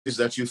is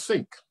that you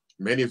think.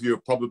 Many of you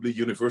are probably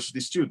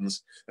university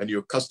students and you're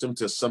accustomed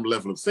to some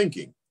level of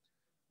thinking,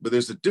 but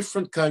there's a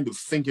different kind of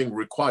thinking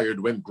required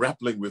when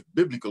grappling with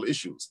biblical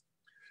issues.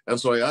 And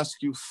so I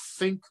ask you,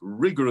 think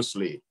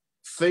rigorously,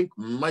 think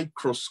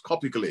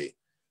microscopically.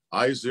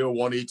 Isaiah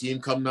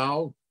 1:18, come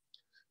now,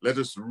 let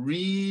us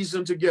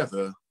reason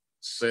together,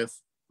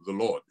 saith the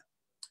Lord.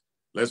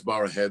 Let's bow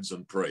our heads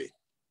and pray.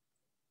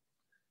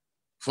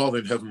 Father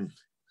in heaven,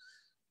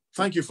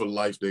 thank you for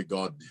life, dear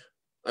God.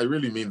 I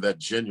really mean that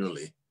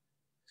genuinely.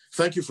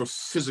 Thank you for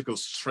physical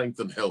strength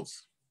and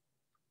health.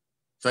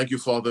 Thank you,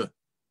 Father,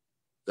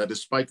 that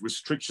despite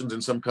restrictions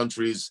in some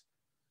countries,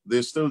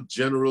 there's still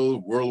general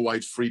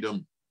worldwide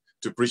freedom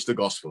to preach the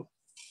gospel.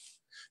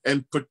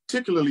 And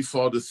particularly,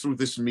 Father, through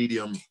this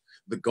medium,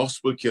 the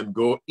gospel can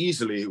go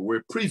easily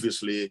where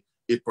previously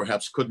it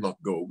perhaps could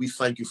not go. We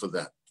thank you for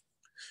that.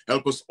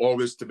 Help us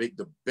always to make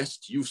the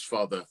best use,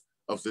 Father,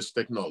 of this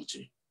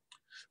technology.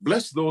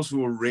 Bless those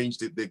who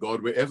arranged it, dear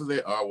God, wherever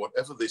they are,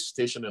 whatever their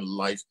station in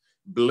life.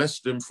 Bless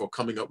them for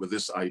coming up with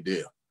this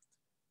idea.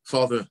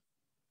 Father,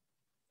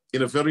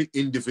 in a very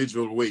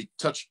individual way,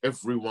 touch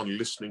everyone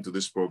listening to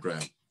this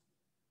program.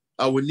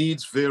 Our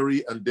needs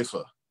vary and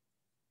differ,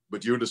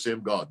 but you're the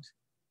same God.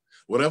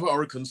 Whatever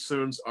our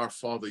concerns are,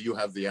 Father, you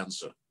have the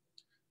answer.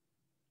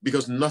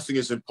 Because nothing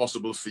is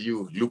impossible for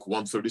you, Luke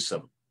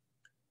 1:37.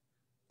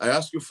 I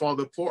ask you,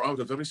 Father, pour out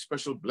a very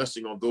special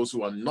blessing on those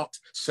who are not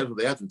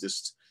Seventh-day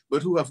Adventists,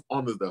 but who have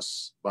honored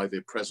us by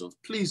their presence.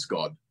 Please,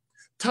 God,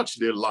 touch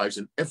their lives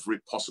in every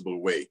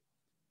possible way.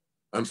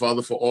 And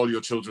Father, for all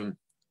your children,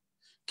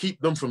 keep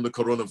them from the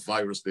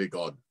coronavirus, dear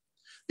God.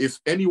 If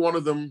any one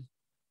of them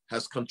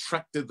has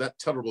contracted that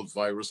terrible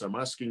virus, I'm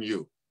asking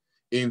you,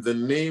 in the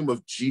name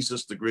of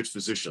Jesus, the great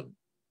physician,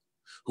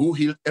 who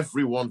healed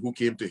everyone who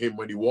came to him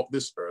when he walked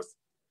this earth,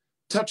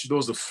 touch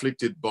those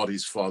afflicted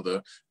bodies,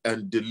 Father,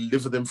 and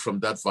deliver them from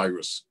that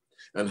virus.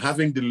 And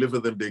having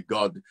delivered them, dear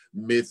God,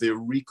 may they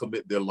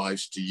recommit their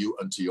lives to you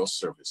and to your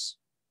service.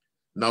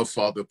 Now,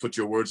 Father, put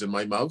your words in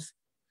my mouth.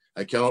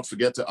 I cannot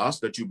forget to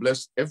ask that you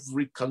bless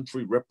every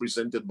country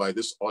represented by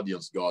this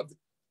audience, God.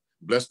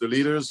 Bless the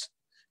leaders,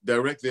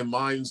 direct their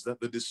minds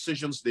that the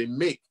decisions they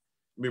make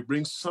may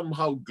bring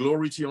somehow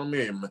glory to your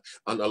name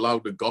and allow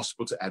the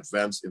gospel to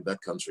advance in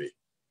that country.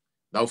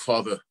 Now,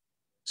 Father,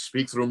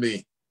 speak through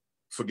me.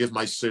 Forgive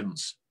my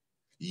sins.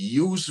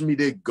 Use me,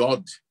 dear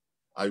God.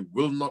 I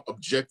will not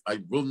object. I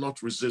will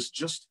not resist.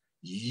 Just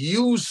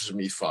use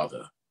me,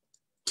 Father.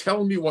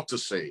 Tell me what to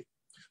say,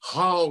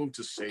 how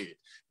to say it,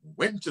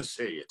 when to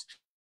say it.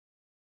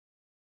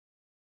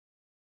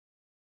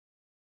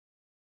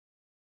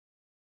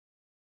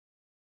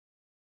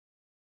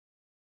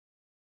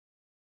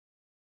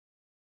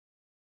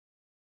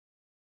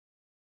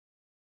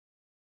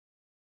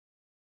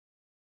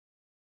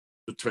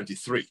 To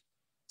 23.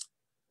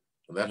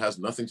 And that has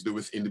nothing to do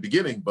with in the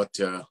beginning, but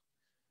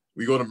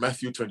we go to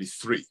Matthew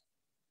 23.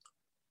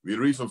 We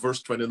read from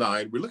verse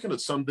 29. We're looking at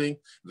something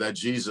that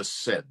Jesus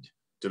said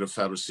to the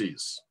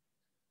Pharisees.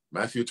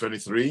 Matthew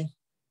 23.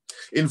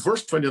 In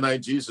verse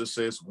 29, Jesus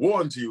says, woe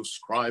unto you,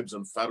 scribes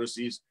and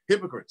Pharisees,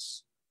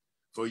 hypocrites,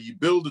 for ye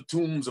build the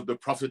tombs of the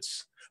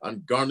prophets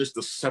and garnish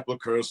the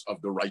sepulchres of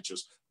the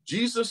righteous.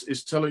 Jesus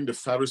is telling the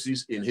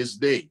Pharisees in his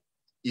day,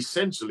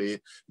 essentially,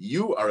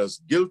 you are as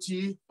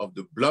guilty of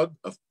the blood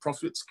of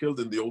prophets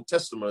killed in the Old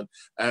Testament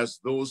as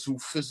those who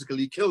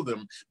physically killed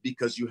them,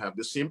 because you have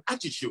the same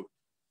attitude.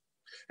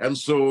 And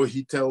so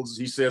he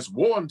says,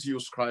 woe unto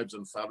you, scribes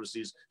and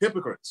Pharisees,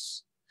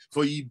 hypocrites,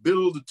 for ye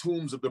build the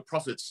tombs of the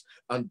prophets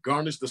and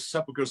garnish the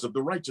sepulchres of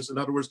the righteous. In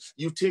other words,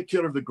 you take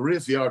care of the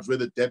graveyards where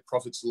the dead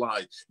prophets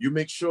lie. You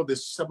make sure the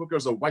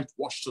sepulchres are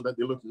whitewashed so that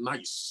they look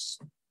nice.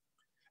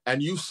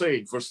 And you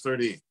say, verse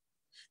 30,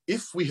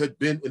 if we had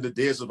been in the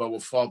days of our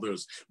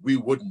fathers, we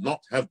would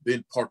not have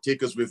been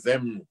partakers with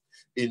them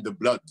in the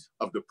blood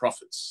of the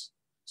prophets.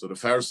 So the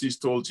Pharisees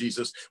told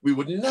Jesus, we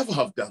would never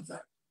have done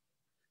that.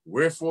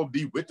 Wherefore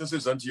be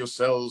witnesses unto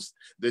yourselves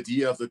that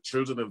ye are the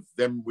children of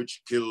them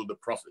which killed the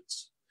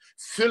prophets.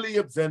 Fill ye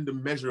up then the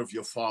measure of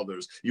your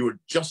fathers. You are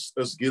just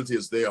as guilty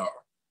as they are.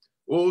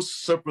 O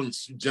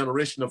serpents,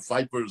 generation of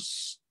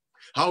vipers,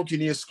 how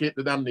can ye escape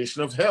the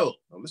damnation of hell?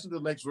 Now listen to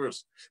the next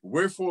verse.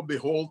 Wherefore,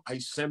 behold, I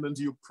send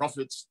unto you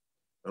prophets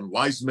and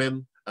wise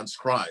men and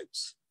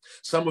scribes,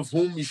 some of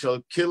whom ye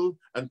shall kill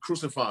and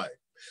crucify,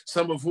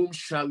 some of whom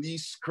shall ye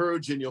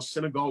scourge in your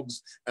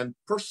synagogues and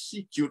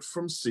persecute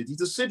from city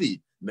to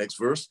city. Next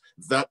verse,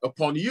 that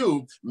upon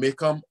you may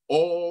come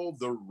all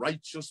the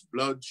righteous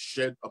blood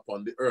shed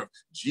upon the earth.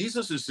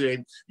 Jesus is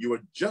saying you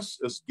are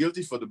just as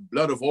guilty for the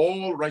blood of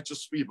all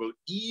righteous people,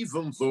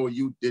 even though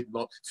you did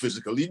not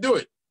physically do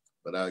it.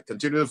 But I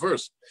continue the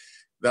verse,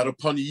 that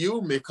upon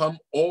you may come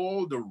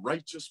all the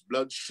righteous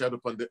blood shed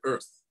upon the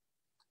earth.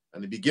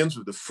 And it begins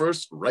with the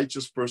first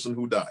righteous person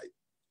who died.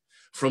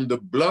 From the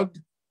blood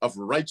of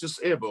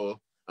righteous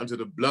Abel unto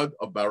the blood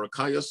of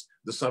Barachias,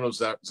 the son of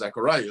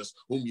Zacharias,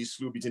 whom ye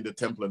slew between the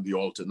temple and the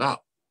altar. Now,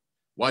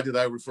 why did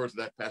I refer to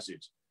that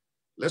passage?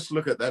 Let's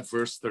look at that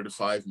verse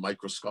 35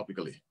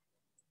 microscopically.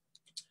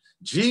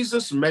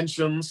 Jesus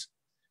mentions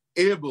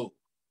Abel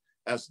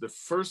as the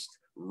first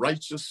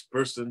righteous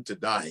person to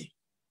die.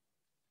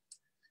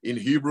 In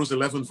Hebrews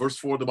 11, verse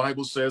 4, the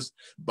Bible says,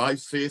 by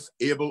faith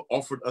Abel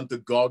offered unto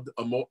God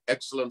a more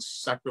excellent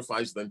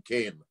sacrifice than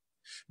Cain,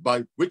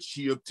 by which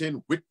he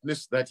obtained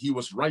witness that he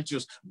was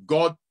righteous,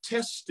 God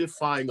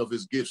testifying of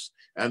his gifts,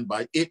 and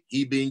by it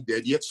he being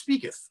dead yet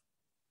speaketh.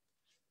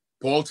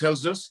 Paul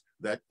tells us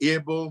that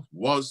Abel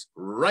was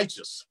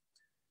righteous.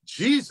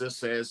 Jesus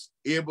says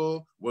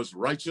Abel was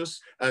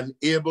righteous and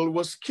Abel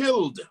was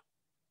killed.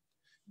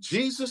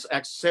 Jesus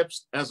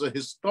accepts as a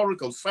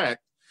historical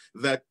fact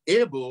that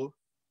Abel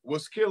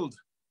was killed,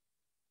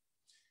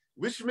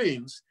 which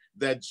means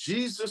that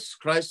Jesus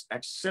Christ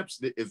accepts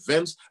the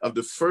events of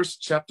the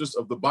first chapters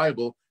of the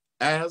Bible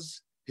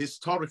as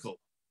historical.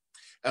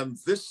 And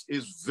this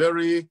is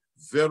very,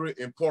 very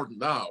important.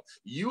 Now,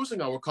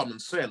 using our common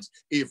sense,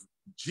 if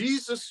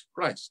Jesus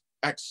Christ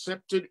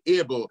accepted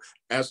Abel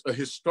as a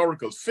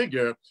historical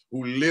figure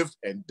who lived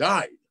and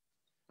died,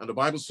 and the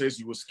Bible says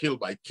he was killed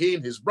by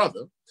Cain, his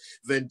brother,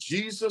 then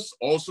Jesus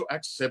also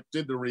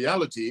accepted the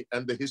reality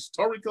and the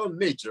historical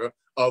nature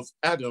of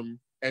Adam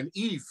and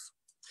Eve.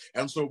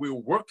 And so we're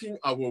working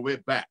our way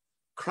back.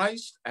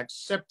 Christ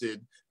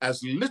accepted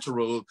as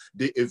literal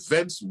the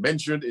events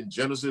mentioned in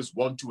Genesis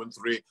 1, 2, and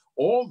 3,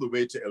 all the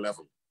way to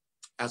 11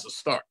 as a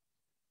start.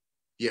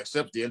 He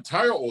accepts the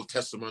entire Old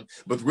Testament,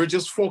 but we're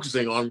just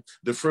focusing on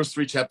the first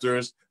 3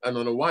 chapters and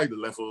on a wider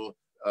level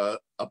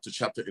up to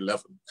chapter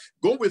 11.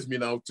 Go with me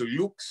now to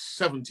Luke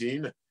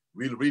 17.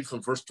 We'll read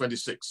from verse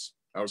 26.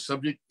 Our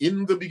subject,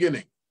 in the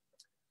beginning.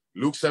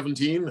 Luke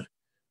 17,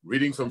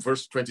 reading from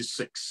verse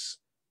 26.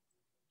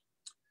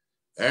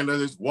 And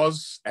as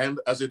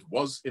it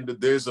was in the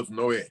days of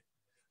Noah,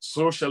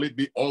 so shall it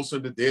be also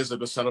in the days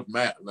of the Son of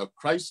Man. Now,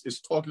 Christ is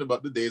talking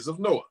about the days of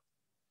Noah.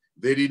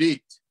 They did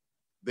eat,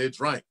 they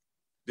drank,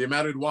 they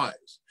married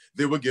wives,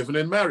 they were given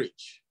in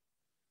marriage,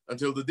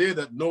 until the day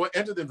that Noah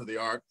entered into the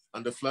ark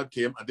and the flood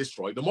came and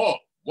destroyed them all.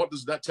 What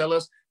does that tell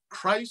us?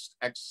 Christ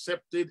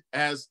accepted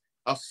as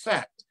a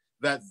fact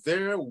that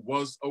there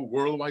was a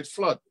worldwide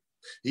flood.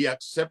 He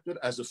accepted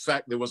as a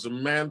fact there was a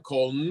man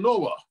called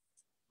Noah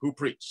who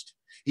preached.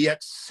 He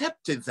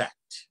accepted that.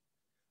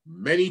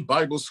 Many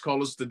Bible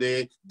scholars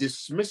today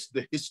dismiss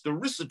the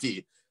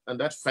historicity, and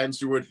that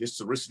fancy word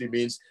historicity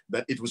means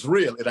that it was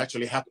real, it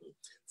actually happened.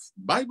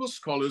 Bible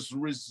scholars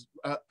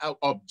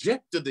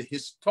object to the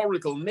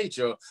historical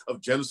nature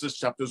of Genesis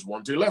chapters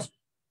 1 to 11.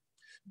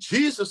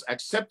 Jesus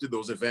accepted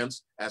those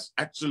events as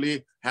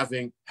actually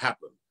having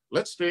happened.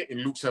 Let's stay in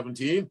Luke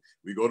 17.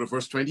 We go to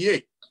verse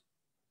 28.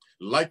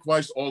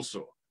 Likewise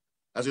also,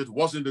 as it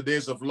was in the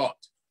days of Lot,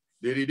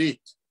 they did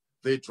eat,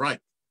 they drank,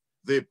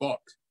 they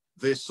bought,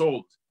 they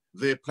sold,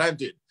 they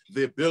planted,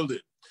 they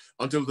builded,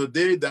 until the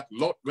day that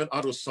Lot went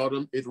out of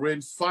Sodom, it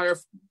rained fire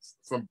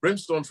from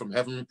brimstone from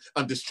heaven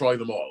and destroyed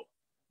them all.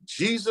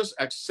 Jesus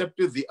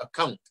accepted the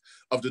account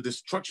of the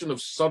destruction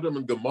of Sodom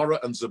and Gomorrah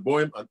and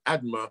Zeboim and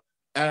Admah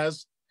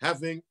as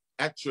having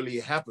actually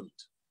happened.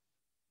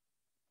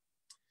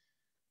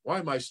 Why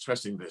am I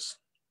stressing this?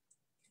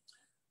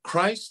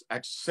 Christ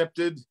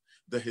accepted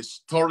the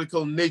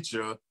historical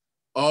nature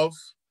of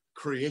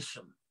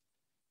creation.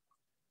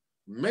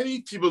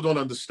 Many people don't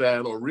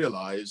understand or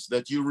realize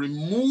that you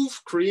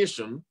remove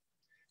creation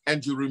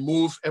and you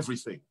remove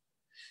everything.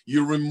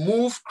 You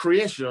remove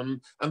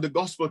creation and the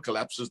gospel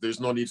collapses.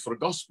 There's no need for a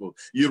gospel.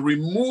 You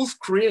remove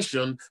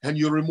creation and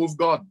you remove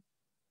God.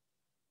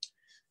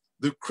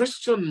 The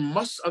Christian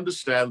must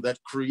understand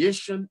that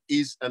creation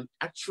is an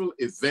actual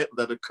event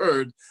that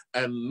occurred,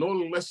 and no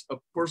less a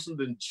person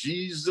than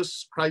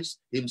Jesus Christ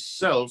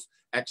himself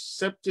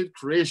accepted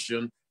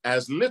creation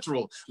as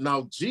literal.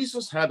 Now,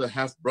 Jesus had a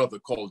half-brother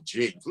called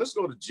James. Let's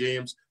go to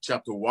James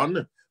chapter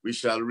 1. We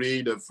shall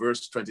read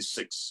verse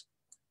 26.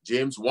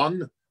 James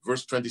 1,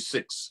 verse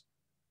 26.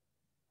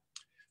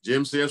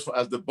 James says, for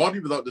as the body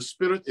without the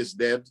spirit is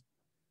dead,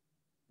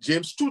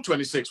 James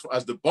 2:26, for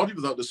as the body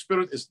without the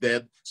spirit is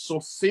dead, so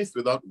faith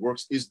without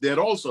works is dead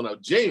also. Now,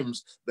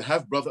 James, the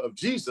half-brother of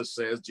Jesus,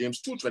 says,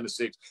 James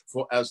 2:26,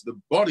 for as the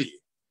body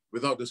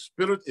without the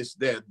spirit is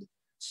dead,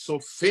 so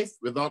faith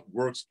without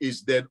works is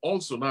dead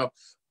also. Now,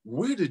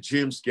 where did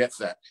James get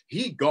that?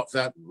 He got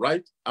that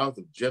right out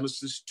of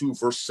Genesis 2,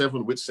 verse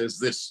 7, which says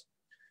this,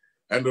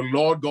 and the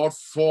Lord God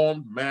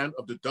formed man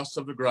of the dust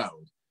of the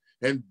ground,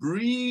 and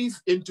breathed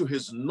into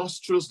his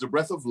nostrils the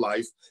breath of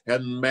life,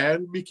 and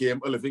man became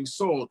a living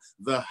soul.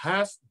 The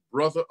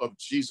half-brother of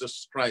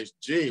Jesus Christ,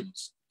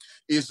 James,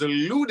 is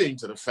alluding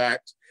to the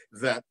fact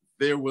that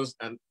there was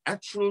an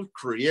actual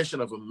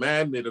creation of a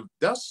man made of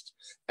dust,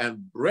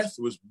 and breath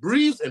was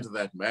breathed into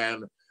that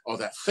man or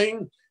that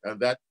thing, and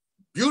that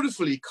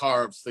beautifully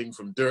carved thing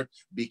from dirt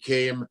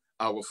became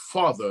our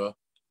father,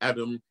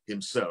 Adam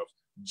himself.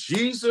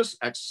 Jesus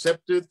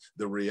accepted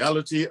the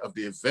reality of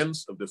the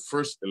events of the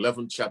first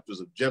 11 chapters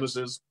of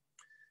Genesis.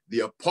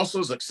 The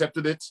apostles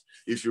accepted it.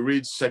 If you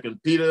read 2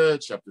 Peter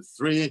chapter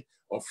 3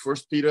 or 1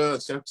 Peter,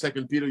 2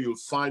 Peter, you'll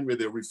find where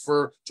they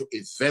refer to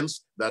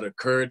events that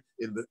occurred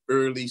in the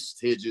early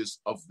stages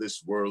of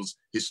this world's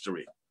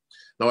history.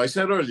 Now, I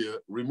said earlier,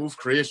 remove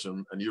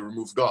creation and you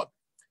remove God.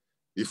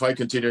 If I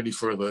continue any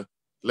further,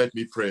 let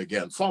me pray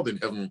again. Father in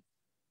heaven,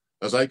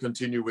 as I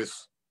continue with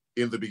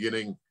in the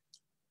beginning,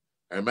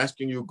 I'm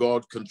asking you,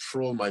 God,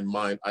 control my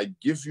mind. I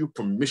give you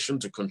permission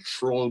to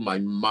control my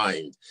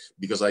mind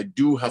because I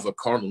do have a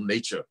carnal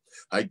nature.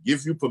 I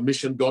give you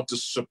permission, God, to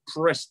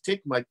suppress,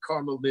 take my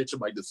carnal nature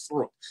by the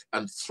throat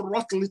and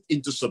throttle it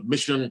into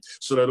submission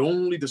so that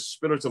only the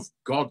Spirit of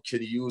God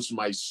can use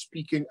my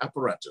speaking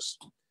apparatus.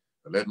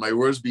 And let my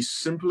words be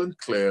simple and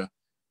clear.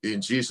 In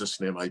Jesus'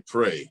 name I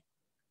pray.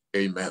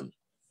 Amen.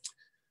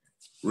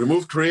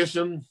 Remove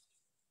creation,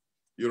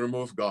 you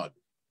remove God.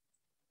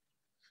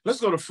 Let's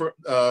go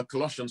to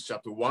Colossians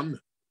chapter 1.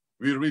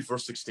 We'll read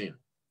verse 16.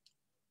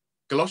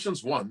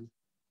 Colossians 1,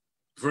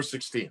 verse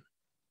 16.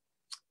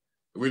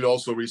 We'll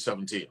also read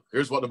 17.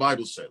 Here's what the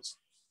Bible says.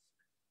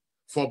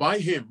 For by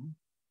him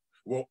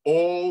were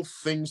all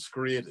things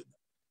created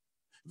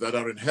that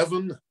are in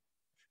heaven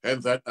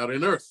and that are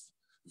in earth,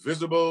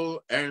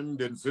 visible and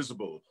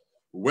invisible,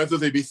 whether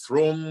they be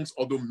thrones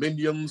or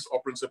dominions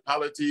or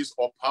principalities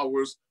or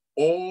powers,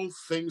 all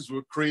things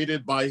were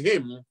created by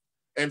him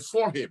and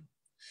for him.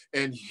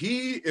 And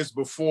he is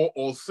before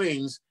all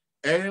things,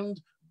 and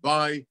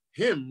by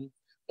him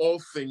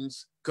all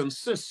things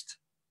consist.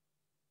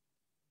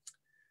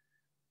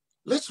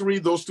 Let's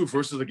read those two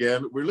verses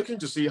again. We're looking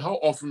to see how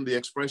often the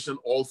expression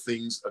all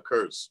things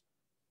occurs.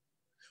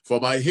 For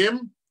by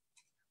him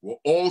were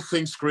all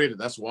things created,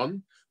 that's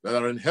one,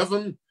 that are in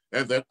heaven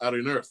and that are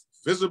in earth,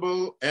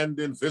 visible and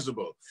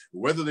invisible,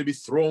 whether they be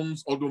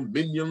thrones or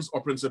dominions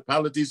or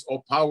principalities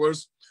or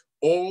powers.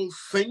 All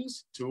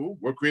things, too,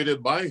 were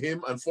created by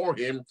him and for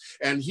him,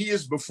 and he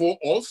is before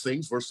all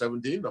things, verse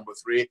 17, number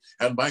 3,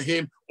 and by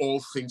him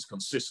all things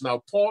consist.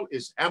 Now, Paul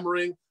is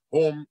hammering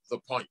home the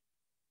point.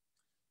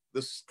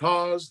 The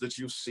stars that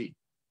you see,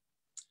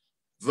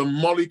 the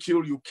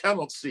molecule you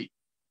cannot see,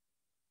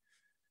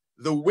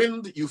 the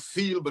wind you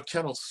feel but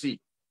cannot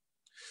see,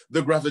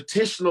 the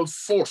gravitational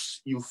force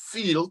you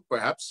feel,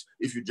 perhaps,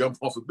 if you jump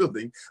off a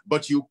building,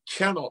 but you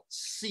cannot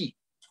see.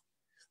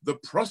 The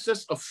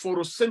process of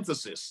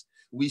photosynthesis,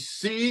 we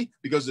see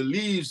because the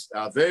leaves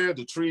are there,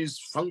 the trees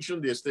function,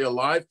 they stay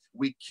alive.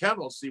 We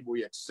cannot see, but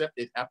we accept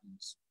it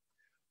happens.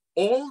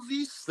 All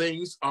these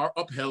things are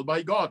upheld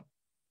by God.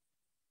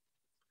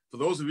 For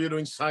those of you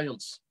doing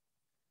science,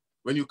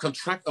 when you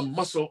contract a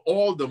muscle,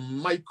 all the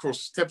micro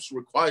steps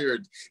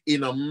required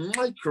in a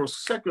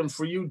microsecond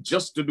for you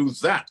just to do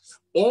that,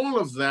 all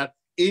of that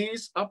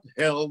is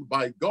upheld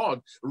by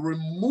God.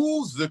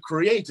 Remove the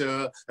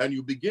creator and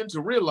you begin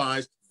to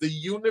realize the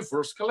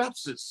universe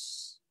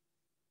collapses,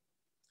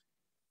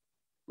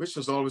 which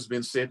has always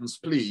been Satan's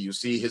plea. You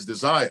see, his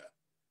desire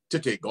to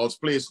take God's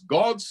place.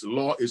 God's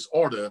law is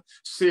order.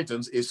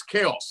 Satan's is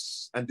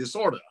chaos and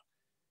disorder.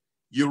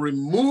 You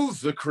remove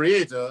the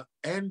creator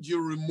and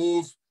you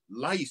remove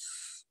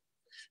life.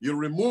 You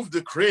remove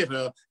the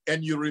creator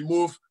and you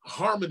remove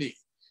harmony.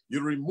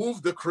 You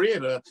remove the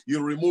creator,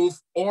 you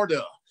remove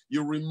order.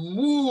 You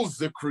remove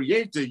the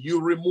creator, you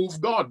remove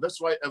God.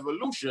 That's why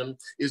evolution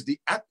is the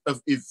act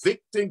of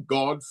evicting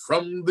God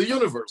from the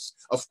universe.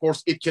 Of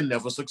course, it can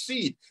never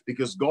succeed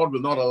because God will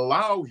not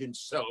allow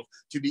himself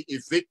to be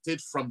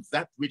evicted from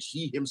that which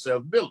he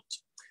himself built.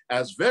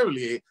 As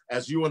verily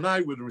as you and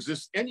I would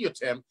resist any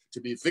attempt to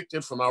be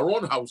evicted from our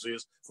own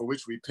houses for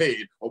which we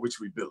paid or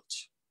which we built.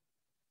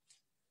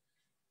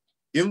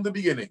 In the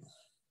beginning,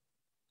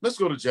 let's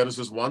go to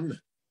Genesis 1.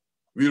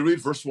 We'll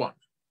read verse 1.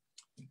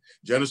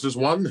 Genesis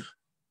 1,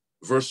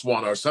 verse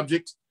 1, our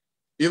subject,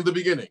 in the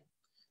beginning.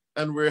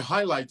 And we're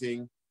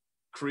highlighting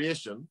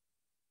creation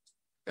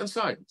and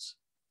science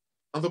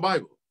and the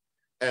Bible.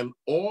 And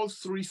all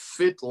three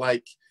fit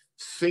like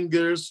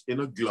fingers in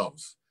a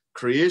glove.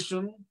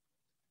 Creation,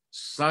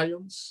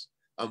 science,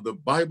 and the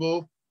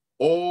Bible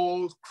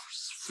all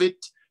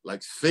fit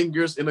like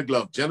fingers in a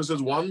glove.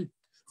 Genesis 1,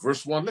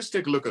 verse 1. Let's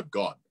take a look at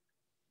God.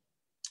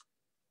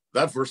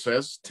 That verse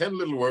says 10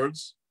 little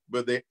words,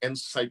 but they're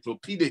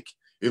encyclopedic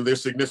in their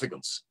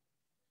significance.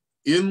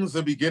 In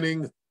the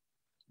beginning,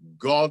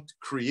 God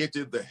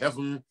created the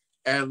heaven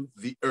and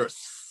the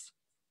earth.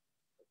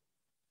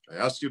 I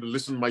ask you to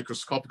listen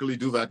microscopically,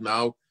 do that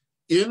now.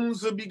 In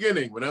the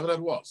beginning, whenever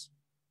that was.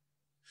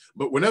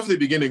 But whenever the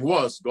beginning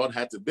was, God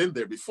had to have been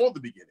there before the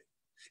beginning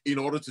in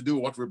order to do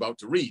what we're about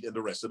to read in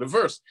the rest of the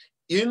verse.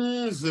 In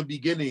the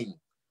beginning,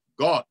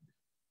 God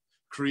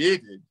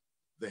created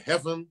the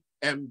heaven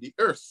and the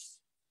earth.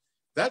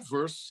 That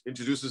verse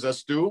introduces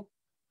us to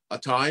a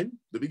time,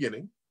 the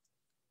beginning,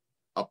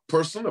 a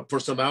person, a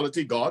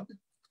personality, God,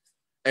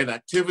 an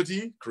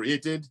activity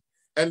created,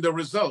 and the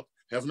result,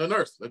 heaven and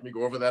earth. Let me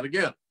go over that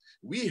again.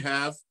 We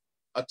have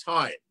a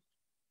time.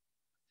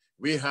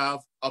 We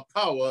have a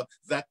power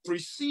that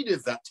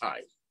preceded that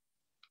time.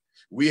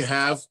 We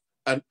have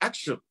an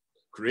action,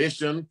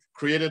 creation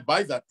created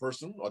by that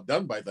person or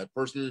done by that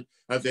person,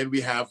 and then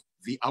we have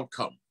the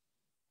outcome.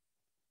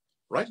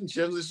 Right in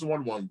Genesis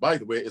 1:1, by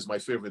the way, is my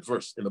favorite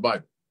verse in the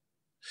Bible.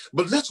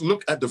 But let's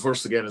look at the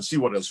verse again and see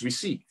what else we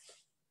see.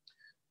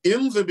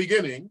 In the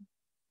beginning,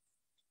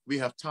 we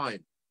have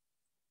time.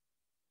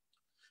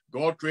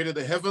 God created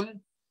the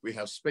heaven, we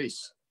have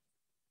space.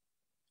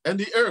 And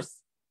the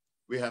earth,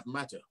 we have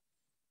matter.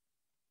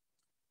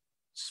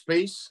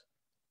 Space,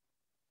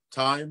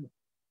 time,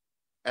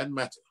 and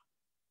matter,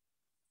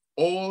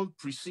 all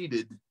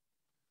preceded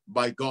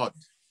by God.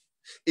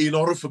 In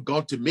order for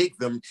God to make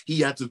them, he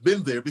had to have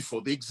been there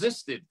before they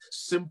existed.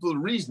 Simple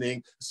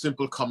reasoning,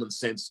 simple common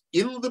sense.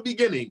 In the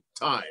beginning,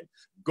 time,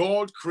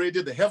 God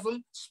created the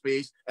heaven,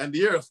 space, and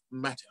the earth,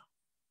 matter.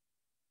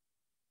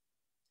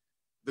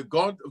 The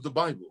God of the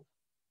Bible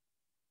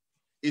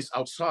is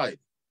outside,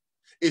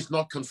 is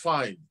not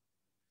confined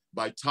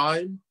by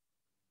time,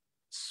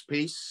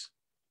 space,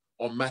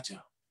 or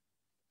matter.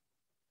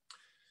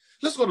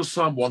 Let's go to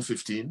Psalm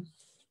 115.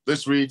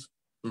 Let's read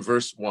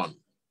verse 1.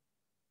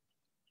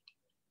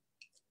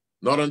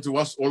 Not unto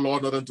us, O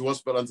Lord, not unto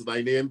us, but unto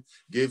thy name,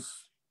 give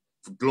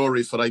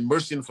glory for thy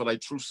mercy and for thy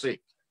true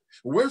sake.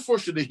 Wherefore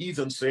should the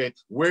heathen say,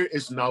 where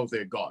is now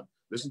their God?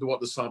 Listen to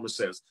what the psalmist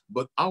says.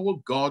 But our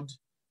God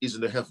is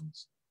in the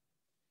heavens.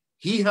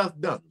 He hath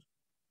done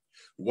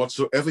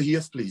whatsoever he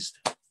hath pleased.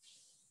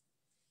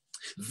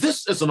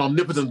 This is an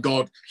omnipotent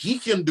God. He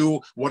can do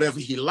whatever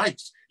he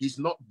likes. He's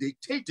not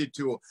dictated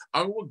to.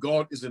 Our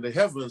God is in the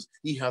heavens.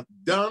 He hath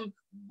done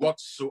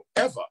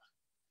whatsoever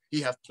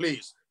he hath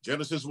pleased.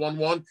 Genesis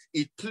 1:1,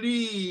 it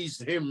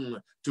pleased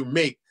him to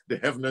make the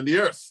heaven and the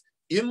earth.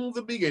 In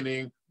the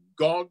beginning,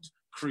 God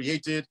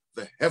created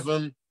the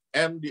heaven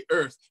and the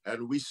earth.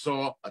 And we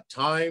saw a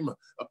time,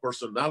 a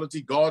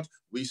personality, God.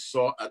 We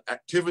saw an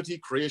activity,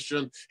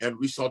 creation, and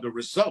we saw the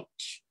result,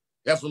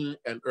 heaven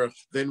and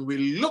earth. Then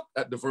we looked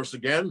at the verse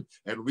again,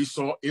 and we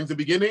saw in the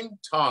beginning,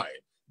 time.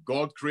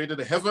 God created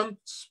the heaven,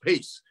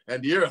 space,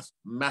 and the earth,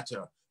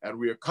 matter. And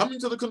we are coming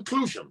to the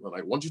conclusion, and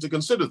I want you to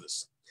consider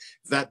this,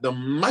 that the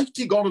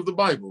mighty God of the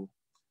Bible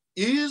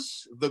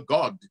is the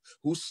God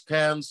who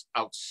stands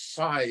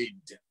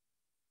outside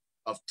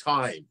of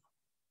time,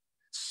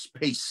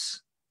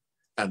 space,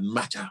 and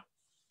matter.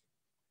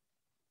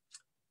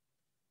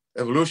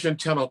 Evolution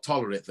cannot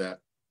tolerate that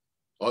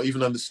or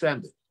even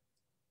understand it.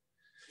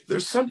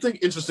 There's something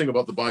interesting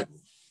about the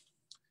Bible,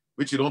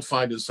 which you don't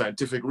find in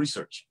scientific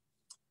research.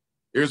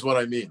 Here's what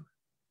I mean.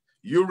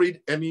 You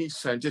read any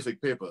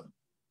scientific paper,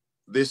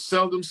 they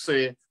seldom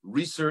say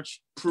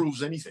research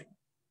proves anything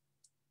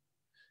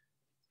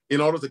in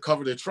order to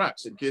cover their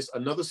tracks in case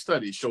another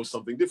study shows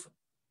something different,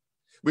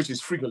 which is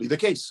frequently the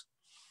case.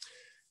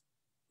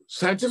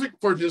 Scientific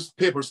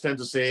papers tend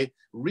to say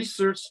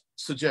research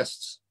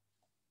suggests,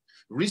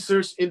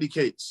 research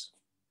indicates,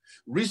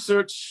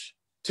 research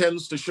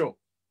tends to show.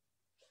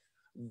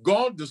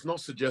 God does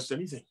not suggest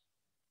anything.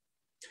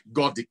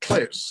 God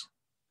declares.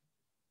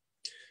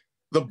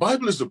 The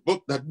Bible is a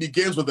book that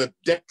begins with a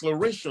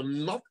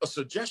declaration, not a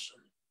suggestion.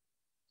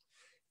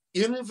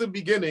 In the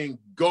beginning,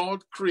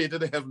 God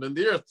created the heaven and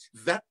the earth.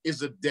 That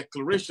is a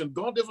declaration.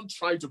 God doesn't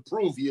try to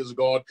prove he is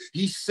God.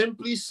 He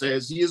simply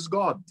says he is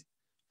God.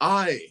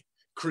 I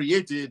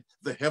created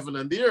the heaven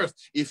and the earth.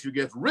 If you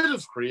get rid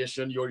of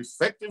creation, you're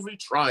effectively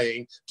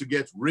trying to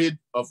get rid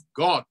of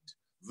God,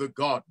 the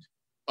God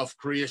of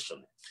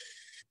creation.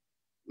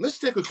 Let's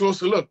take a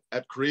closer look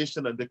at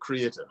creation and the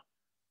Creator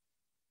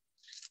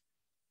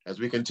as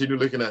we continue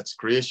looking at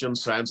creation,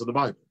 science of the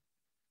Bible.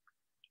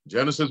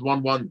 Genesis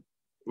 1:1.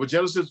 Well,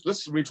 Genesis,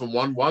 let's read from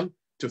 1:1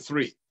 to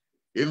 3.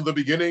 In the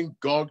beginning,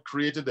 God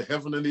created the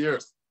heaven and the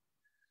earth.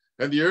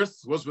 And the earth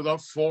was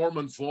without form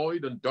and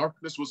void, and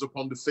darkness was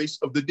upon the face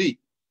of the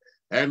deep.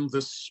 And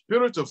the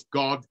Spirit of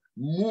God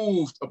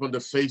moved upon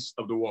the face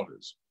of the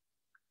waters.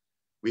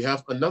 We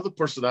have another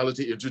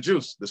personality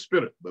introduced, the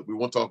Spirit, but we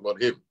won't talk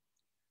about him.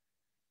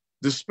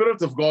 The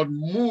Spirit of God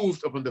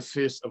moved upon the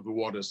face of the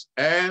waters,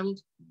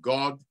 and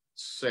God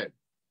said,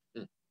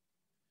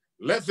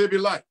 let there be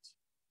light,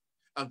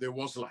 and there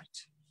was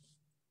light.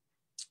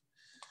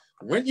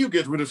 When you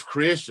get rid of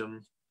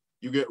creation,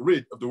 you get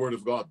rid of the Word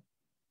of God,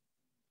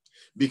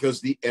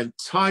 because the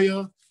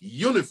entire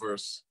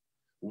universe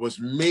was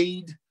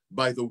made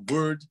by the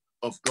Word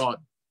of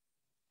God.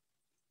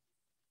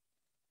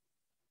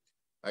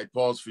 I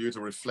pause for you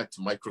to reflect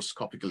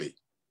microscopically.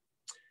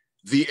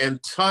 The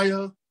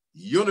entire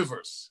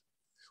universe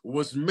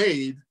was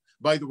made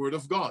by the Word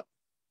of God.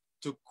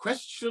 To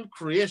question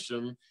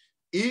creation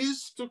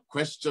is to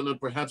question and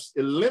perhaps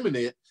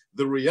eliminate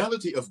the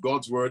reality of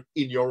God's Word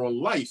in your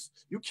own life.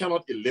 You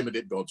cannot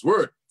eliminate God's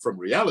Word from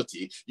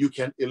reality. You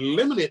can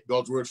eliminate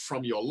God's Word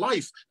from your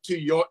life to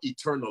your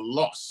eternal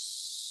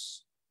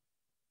loss.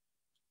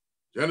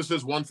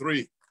 Genesis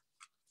 1:3.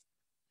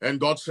 And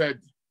God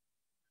said,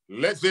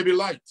 let there be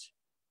light.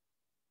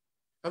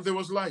 And there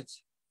was light.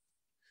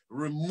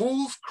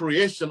 Remove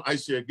creation, I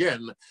say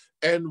again,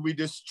 and we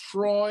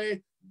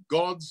destroy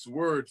God's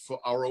Word for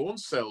our own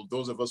self.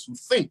 Those of us who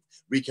think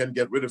we can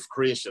get rid of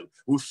creation,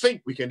 who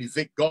think we can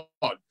evict God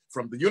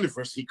from the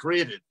universe he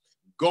created.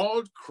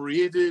 God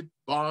created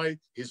by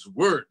his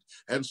Word.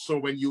 And so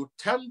when you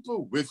tamper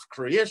with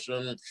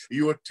creation,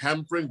 you are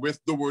tampering with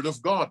the Word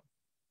of God.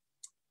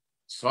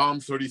 Psalm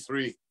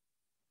 33,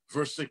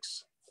 verse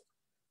 6.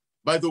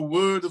 By the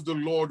word of the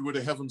Lord were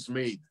the heavens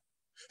made,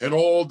 and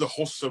all the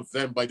hosts of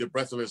them by the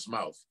breath of his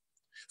mouth.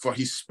 For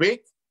he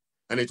spake,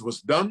 and it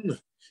was done.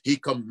 He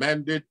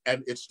commanded,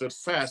 and it stood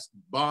fast.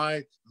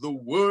 By the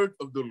word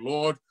of the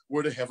Lord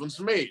were the heavens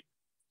made.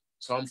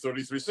 Psalm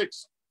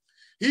 33:6.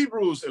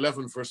 Hebrews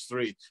 11, verse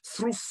 3.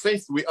 Through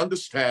faith we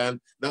understand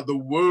that the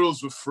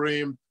worlds were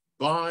framed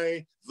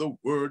by the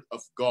word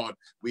of God.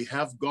 We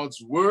have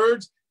God's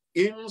word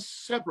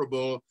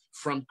inseparable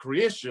from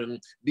creation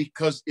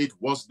because it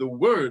was the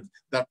word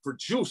that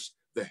produced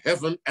the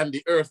heaven and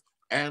the earth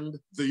and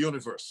the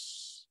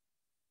universe.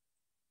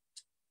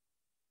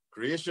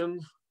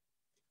 Creation,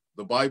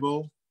 the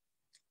Bible,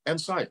 and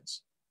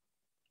science.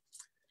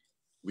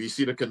 We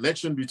see the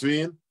connection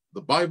between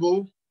the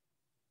Bible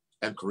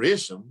and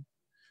creation.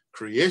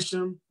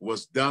 Creation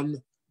was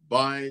done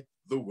by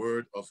the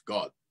word of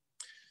God.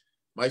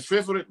 My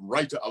favorite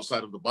writer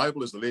outside of the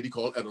Bible is the lady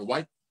called Ellen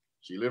White.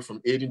 She lived from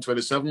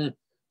 1827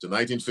 to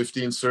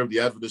 1915, served the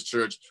Adventist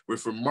Church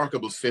with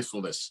remarkable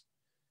faithfulness.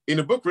 In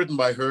a book written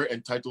by her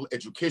entitled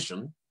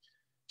Education,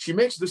 she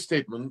makes this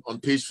statement on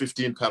page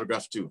 15,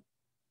 paragraph 2.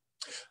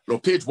 No,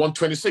 page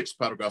 126,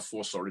 paragraph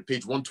 4, sorry,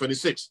 page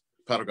 126,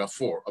 paragraph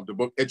 4 of the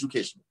book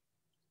Education.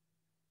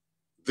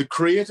 The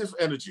creative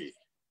energy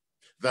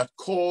that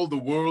called the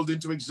world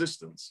into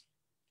existence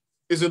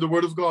is in the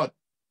word of God.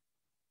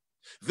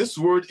 This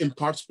word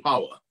imparts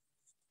power.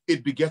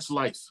 It begets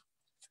life.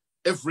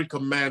 Every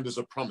command is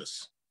a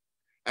promise.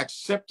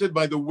 Accepted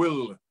by the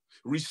will,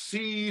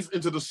 received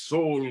into the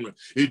soul,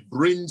 it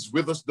brings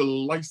with us the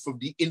life of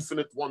the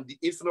infinite one. The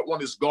infinite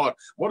one is God.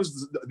 What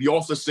is the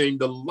author saying?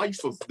 The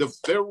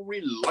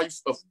very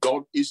life of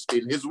God is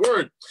in his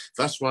word.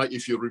 That's why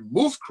if you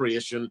remove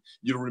creation,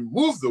 you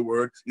remove the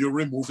word, you're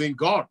removing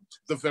God.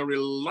 The very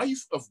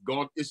life of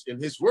God is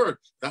in his word.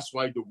 That's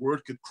why the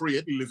word could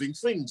create living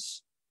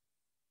things.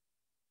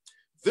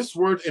 This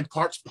word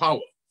imparts power.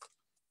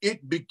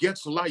 It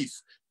begets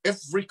life.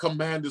 Every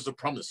command is a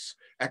promise,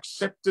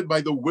 accepted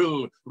by the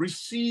will,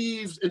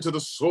 received into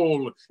the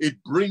soul.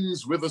 It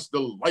brings with us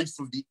the life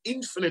of the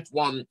infinite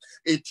one.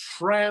 It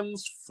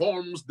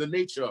transforms the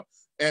nature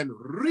and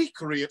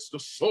recreates the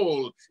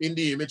soul in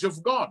the image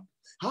of God.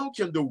 How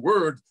can the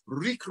word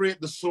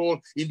recreate the soul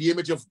in the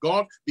image of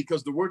God?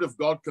 Because the word of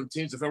God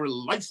contains the very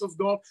life of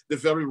God, the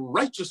very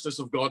righteousness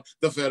of God,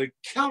 the very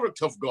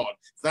character of God.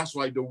 That's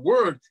why the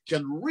word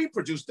can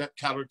reproduce that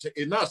character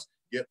in us.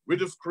 Get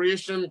rid of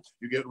creation,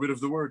 you get rid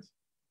of the word.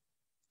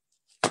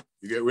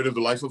 You get rid of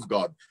the life of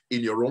God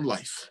in your own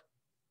life.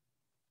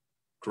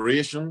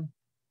 Creation,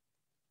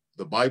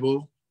 the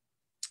Bible,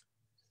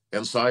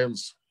 and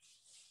science.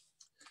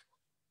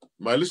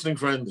 My listening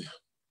friend,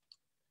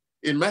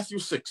 in Matthew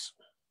 6,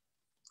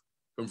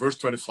 from verse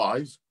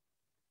 25,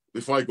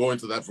 before I go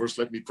into that verse,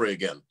 let me pray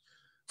again.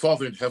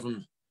 Father in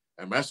heaven,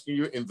 I'm asking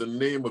you in the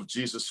name of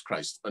Jesus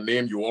Christ, a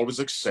name you always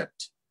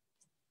accept.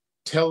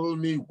 Tell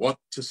me what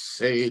to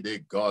say, dear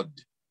God,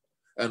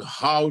 and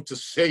how to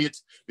say it,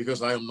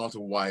 because I am not a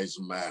wise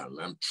man.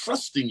 I'm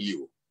trusting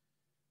you.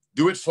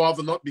 Do it,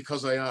 Father, not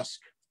because I ask,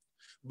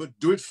 but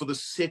do it for the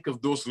sake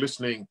of those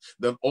listening,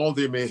 that all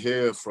they may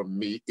hear from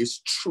me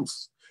is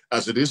truth,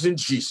 as it is in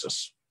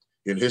Jesus.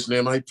 In his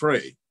name I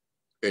pray.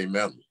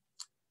 Amen.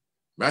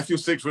 Matthew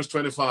 6, verse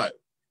 25.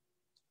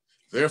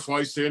 Therefore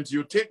I say unto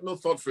you, take no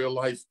thought for your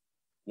life,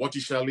 what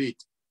ye shall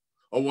eat,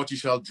 or what ye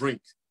shall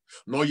drink,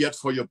 nor yet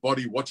for your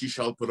body what ye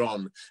shall put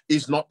on.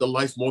 Is not the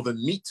life more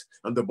than meat,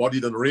 and the body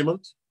than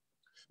raiment?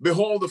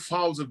 Behold the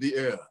fowls of the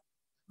air,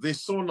 they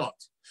sow not,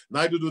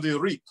 neither do they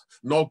reap,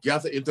 nor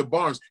gather into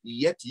barns,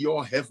 yet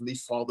your heavenly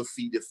Father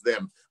feedeth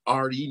them.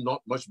 Are ye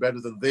not much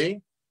better than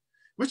they?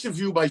 Which of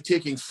you by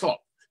taking thought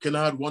can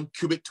add 1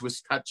 cubit to his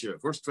stature?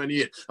 Verse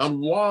 28, and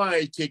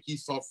why take ye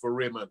thought for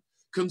raiment?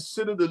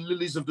 Consider the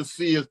lilies of the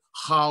field,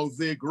 how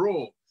they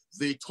grow.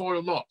 They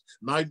toil not,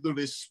 neither do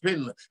they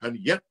spin. And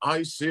yet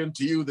I say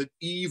unto you that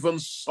even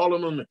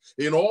Solomon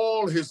in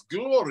all his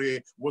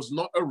glory was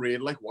not arrayed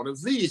like one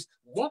of these.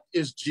 What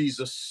is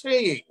Jesus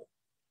saying?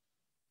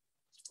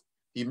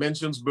 He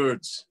mentions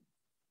birds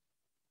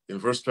in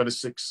verse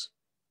 26,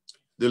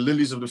 the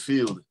lilies of the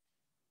field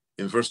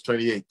in verse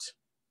 28.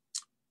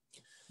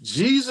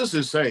 Jesus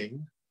is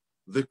saying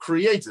the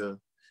Creator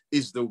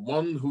is the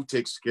one who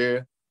takes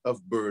care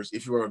of birds.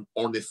 If you are an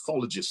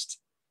ornithologist,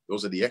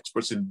 those are the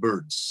experts in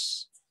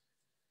birds.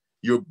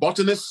 Your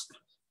botanist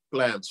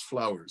plants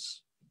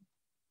flowers.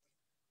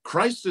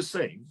 Christ is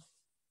saying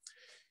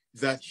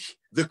that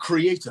the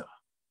Creator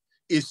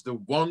is the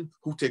one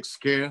who takes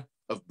care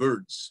of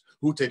birds,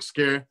 who takes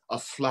care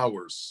of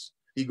flowers.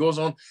 He goes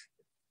on,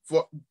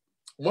 for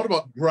what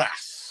about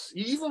grass?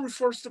 He even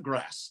refers to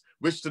grass,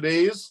 which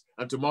today is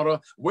and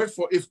tomorrow.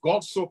 Wherefore, if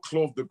God so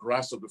clothed the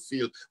grass of the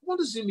field, what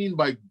does he mean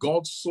by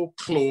God so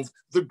clothed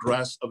the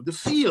grass of the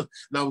field?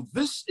 Now,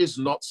 this is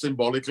not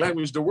symbolic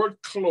language. The word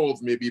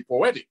clothe may be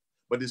poetic,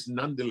 but it's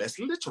nonetheless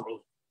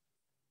literal.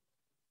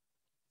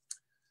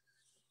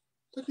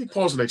 Let me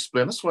pause and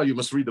explain. That's why you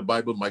must read the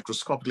Bible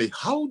microscopically.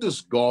 How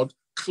does God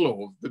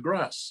clothe the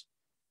grass?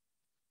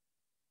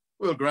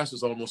 Well, grass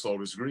is almost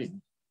always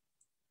green.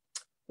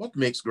 What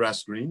makes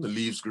grass green, the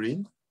leaves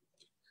green?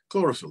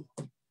 Chlorophyll,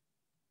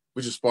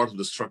 which is part of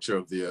the structure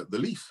of the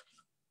leaf.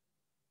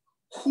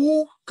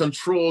 Who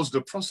controls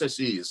the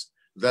processes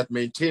that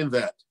maintain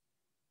that?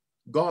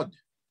 God.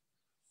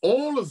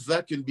 All of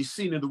that can be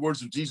seen in the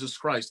words of Jesus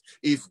Christ.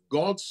 If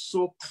God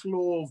so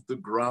clothed the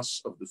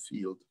grass of the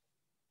field,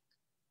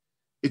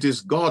 it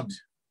is God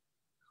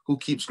who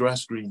keeps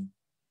grass green.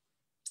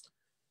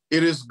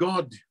 It is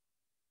God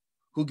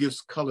who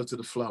gives color to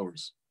the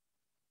flowers.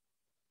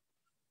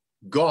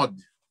 God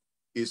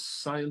is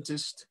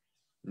scientist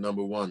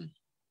number one.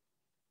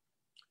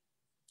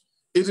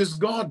 It is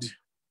God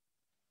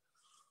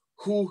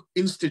who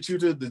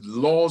instituted the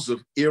laws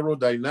of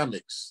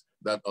aerodynamics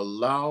that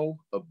allow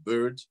a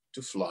bird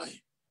to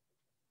fly.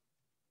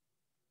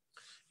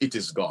 It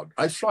is God.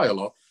 I fly a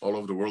lot all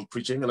over the world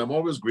preaching, and I'm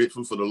always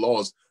grateful for the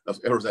laws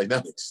of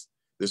aerodynamics.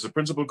 There's a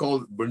principle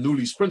called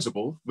Bernoulli's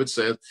principle, which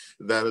says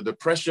that the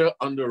pressure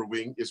under a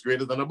wing is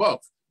greater than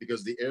above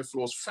because the air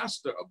flows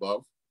faster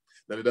above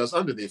than it does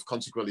underneath.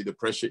 Consequently, the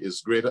pressure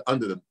is greater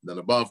under than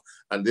above,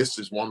 and this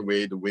is one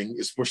way the wing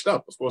is pushed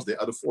up. Of course, there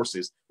are other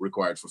forces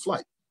required for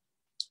flight.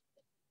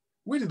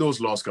 Where did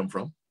those laws come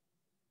from?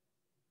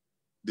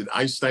 Did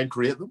Einstein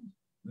create them?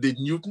 Did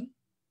Newton?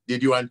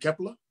 Did Johann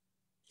Kepler?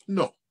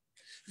 No.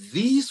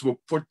 These were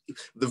put,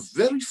 the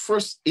very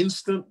first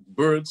instant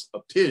birds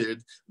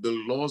appeared, the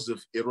laws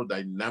of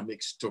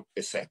aerodynamics took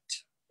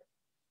effect.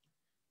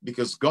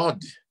 Because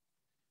God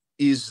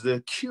is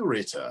the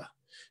curator.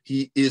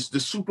 He is the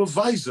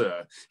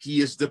supervisor.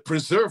 He is the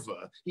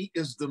preserver. He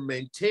is the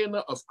maintainer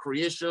of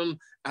creation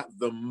at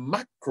the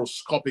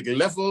macroscopic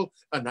level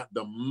and at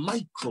the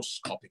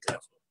microscopic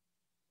level.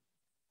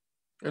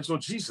 And so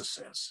Jesus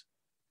says,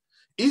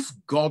 if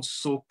God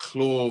so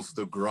clothed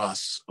the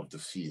grass of the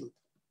field,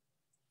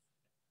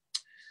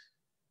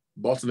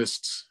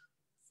 botanists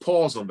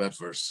pause on that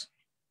verse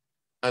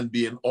and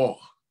be in awe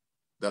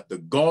that the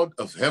God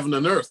of heaven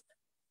and earth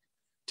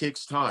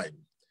takes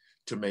time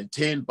to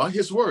maintain by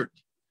his word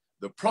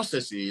the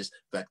processes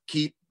that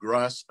keep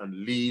grass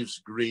and leaves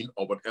green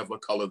or whatever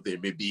color they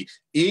may be.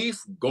 If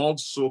God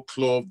so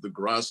clothed the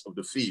grass of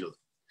the field,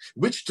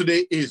 which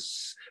today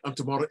is, and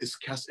tomorrow is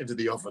cast into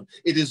the oven.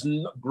 It is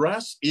not,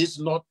 grass is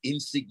not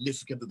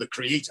insignificant to the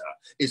Creator.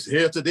 It's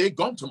here today,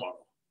 gone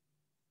tomorrow.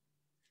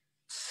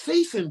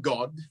 Faith in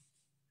God,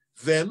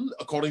 then,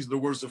 according to the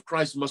words of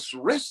Christ, must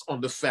rest on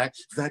the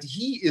fact that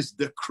he is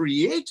the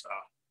Creator.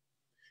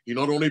 He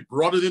not only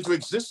brought it into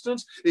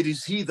existence, it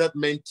is he that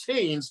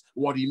maintains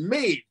what he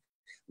made.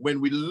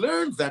 When we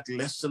learn that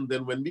lesson,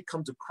 then when we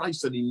come to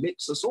Christ and he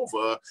makes us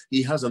over,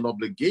 he has an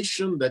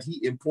obligation that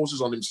he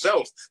imposes on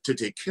himself to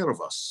take care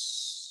of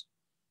us.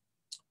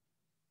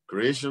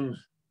 Creation,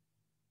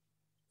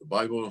 the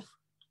Bible,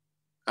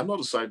 I'm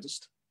not a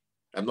scientist.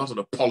 I'm not an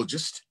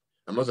apologist.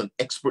 I'm not an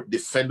expert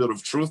defender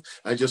of truth.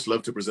 I just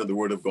love to present the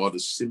word of God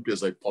as simply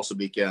as I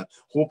possibly can,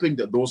 hoping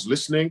that those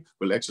listening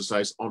will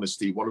exercise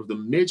honesty. One of the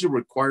major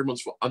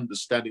requirements for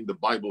understanding the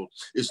Bible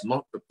is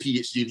not a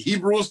PhD in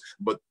Hebrews,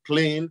 but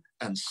plain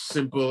and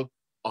simple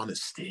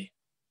honesty.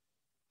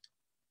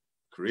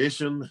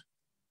 Creation,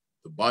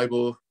 the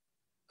Bible,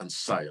 and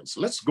science.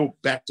 Let's go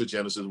back to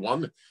Genesis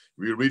 1.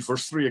 We'll read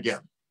verse 3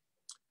 again.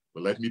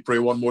 But let me pray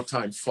one more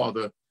time.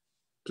 Father,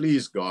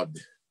 please, God,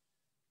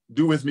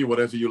 do with me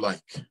whatever you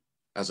like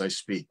as I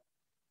speak.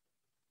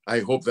 I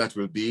hope that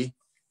will be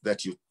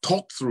that you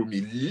talk through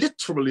me.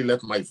 Literally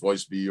let my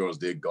voice be yours,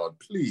 dear God.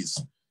 Please,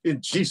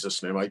 in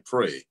Jesus' name I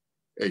pray.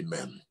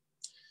 Amen.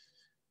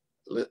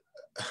 Let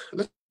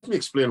me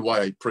explain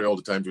why I pray all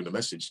the time during the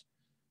message.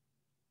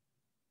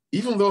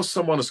 Even though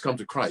someone has come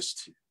to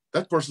Christ,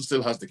 that person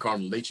still has the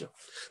carnal nature.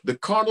 The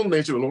carnal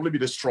nature will only be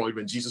destroyed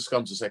when Jesus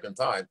comes the second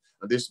time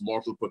and this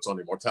mortal puts on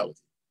immortality.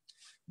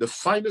 The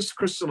finest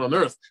Christian on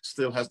earth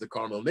still has the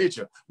carnal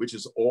nature, which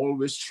is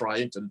always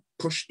trying to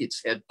push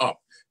its head up.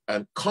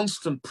 And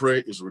constant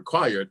prayer is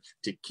required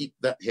to keep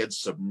that head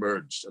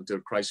submerged until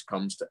Christ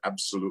comes to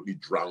absolutely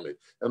drown it.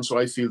 And so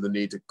I feel the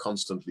need to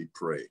constantly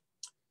pray.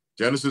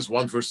 Genesis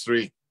 1 verse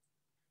 3,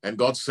 and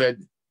God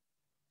said,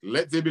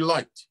 let there be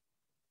light.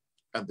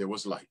 And there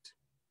was light.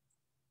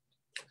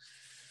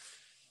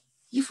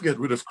 You get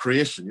rid of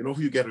creation. You know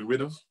who you're getting rid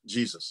of?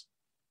 Jesus.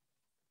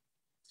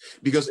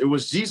 Because it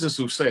was Jesus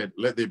who said,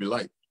 let there be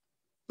light.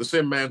 The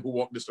same man who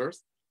walked this earth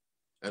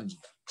and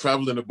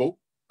traveled in a boat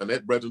and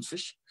ate bread and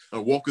fish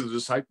and walked with the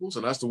disciples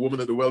and asked the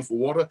woman at the well for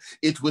water.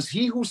 It was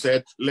he who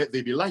said, let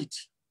there be light.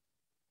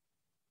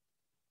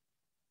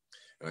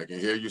 And I can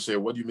hear you say,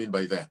 what do you mean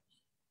by that?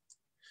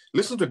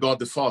 Listen to God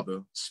the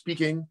Father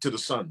speaking to the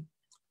Son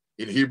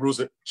in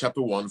Hebrews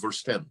chapter 1,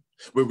 verse 10,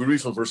 where we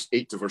read from verse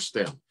 8 to verse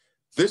 10.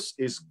 This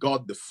is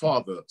God the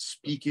Father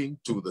speaking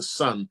to the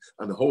Son,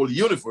 and the whole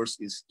universe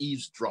is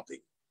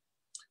eavesdropping.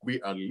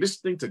 We are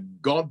listening to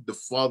God the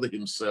Father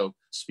himself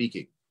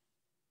speaking.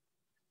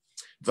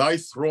 Thy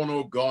throne,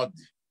 O God,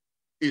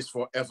 is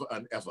forever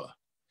and ever.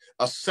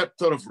 A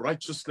scepter of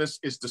righteousness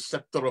is the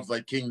scepter of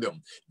thy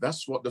kingdom.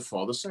 That's what the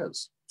Father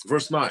says.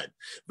 Verse 9,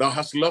 thou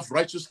hast loved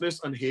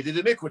righteousness and hated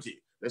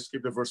iniquity. Let's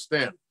skip to verse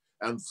 10.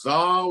 And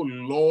thou,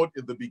 Lord,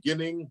 in the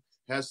beginning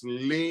hast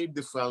laid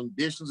the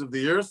foundations of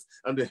the earth,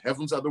 and the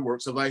heavens are the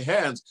works of thy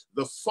hands.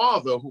 The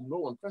Father, whom no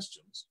one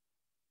questions,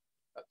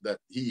 that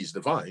he is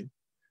divine,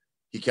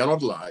 he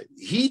cannot lie.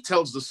 He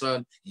tells the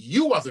Son,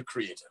 you are the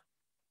creator.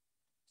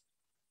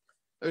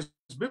 It's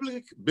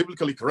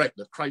biblically correct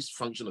that Christ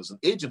functioned as an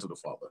agent of the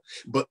Father,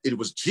 but it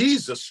was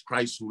Jesus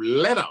Christ who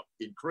led out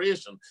in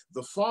creation.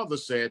 The Father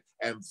said,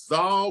 and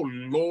thou,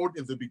 Lord,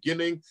 in the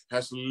beginning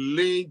hast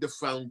laid the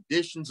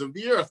foundations of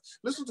the earth.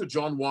 Listen to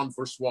John 1,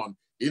 verse 1.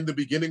 In the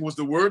beginning was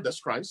the Word, that's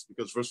Christ,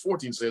 because verse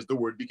 14 says the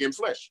Word became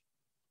flesh.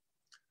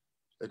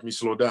 Let me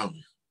slow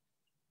down.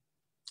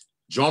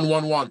 John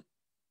 1:1.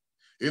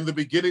 In the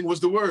beginning was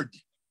the Word.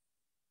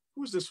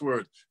 Who is this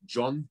Word?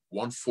 John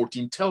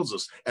 1:14 tells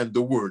us, and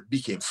the Word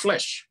became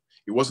flesh.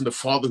 It wasn't the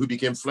Father who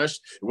became flesh.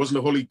 It wasn't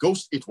the Holy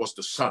Ghost. It was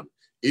the Son.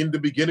 In the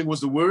beginning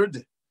was the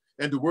Word,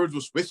 and the Word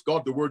was with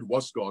God. The Word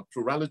was God.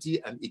 Plurality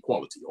and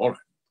equality. All right.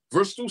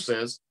 Verse 2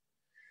 says,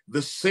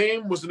 the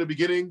same was in the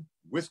beginning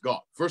with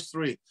God. Verse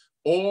 3,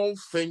 all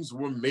things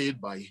were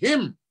made by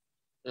him.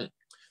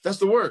 That's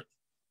the Word.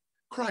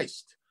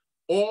 Christ.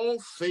 All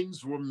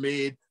things were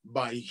made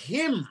by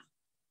him.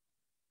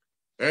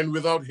 And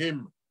without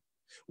him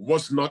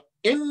was not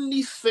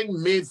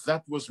anything made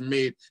that was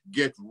made.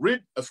 Get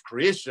rid of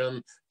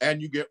creation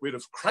and you get rid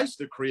of Christ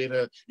the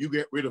Creator. You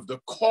get rid of the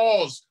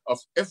cause of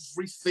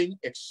everything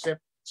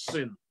except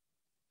sin.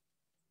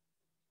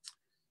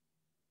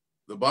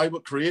 The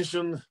Bible,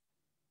 creation,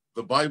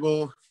 the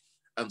Bible,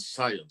 and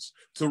science.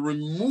 To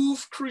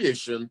remove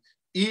creation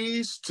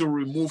is to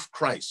remove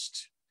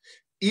Christ,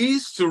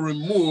 is to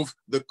remove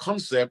the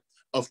concept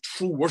of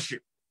true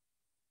worship.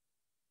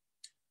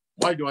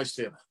 Why do I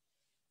say that?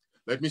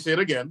 Let me say it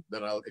again,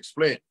 then I'll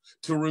explain.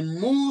 To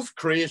remove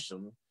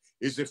creation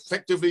is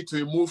effectively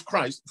to remove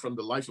Christ from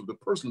the life of the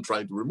person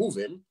trying to remove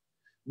him,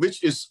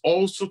 which is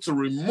also to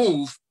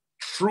remove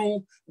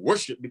true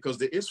worship, because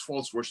there is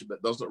false worship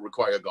that does not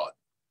require God.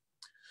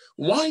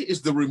 Why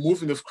is the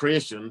removing of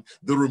creation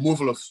the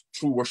removal of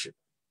true worship?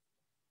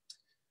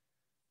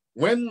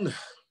 When,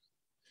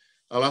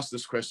 I'll ask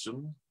this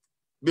question,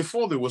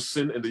 before there was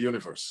sin in the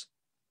universe,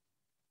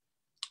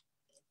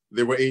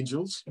 there were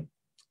angels.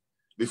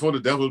 Before the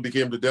devil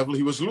became the devil,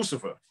 he was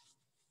Lucifer.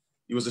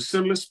 He was a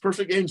sinless,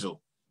 perfect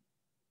angel.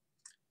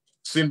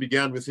 Sin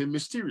began with him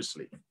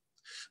mysteriously.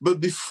 But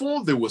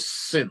before there was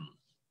sin,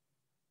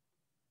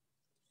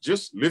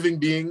 just living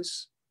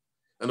beings,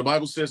 and the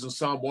Bible says in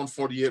Psalm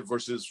 148,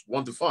 verses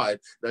 1-5,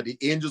 that the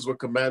angels were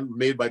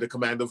made by the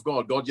command of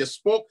God. God just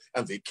spoke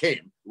and they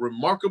came.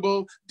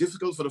 Remarkable,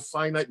 difficult for the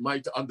finite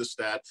mind to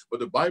understand,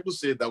 but the Bible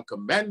said thou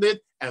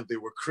commanded and they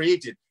were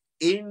created.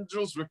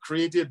 Angels were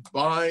created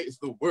by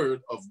the word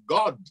of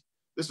God.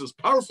 This is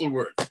a powerful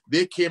word.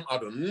 They came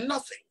out of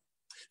nothing.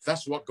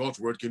 That's what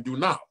God's word can do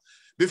now.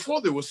 Before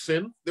there was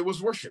sin, there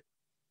was worship.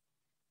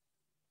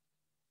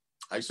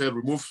 I said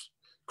remove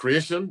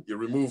creation, you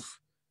remove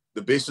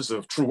the basis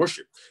of true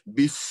worship.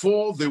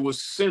 Before there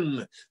was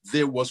sin,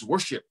 there was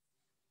worship.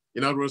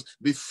 In other words,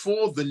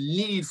 before the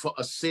need for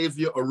a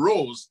savior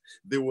arose,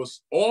 there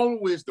was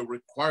always the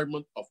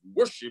requirement of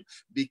worship,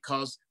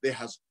 because there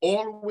has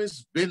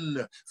always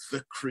been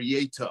the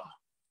creator.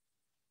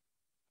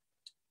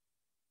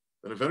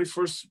 When the very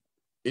first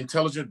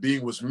intelligent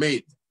being was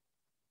made,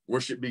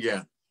 worship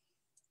began.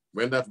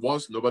 When that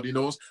was, nobody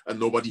knows, and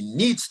nobody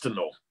needs to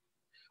know.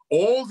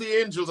 All the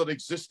angels that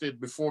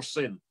existed before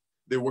sin,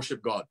 they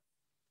worship God.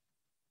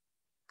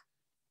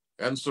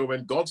 And so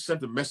when God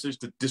sent a message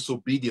to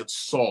disobedient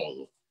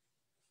Saul,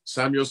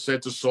 Samuel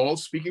said to Saul,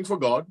 speaking for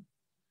God,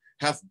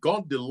 hath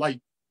God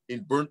delight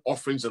in burnt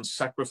offerings and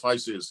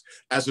sacrifices,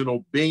 as in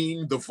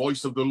obeying the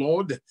voice of the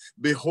Lord?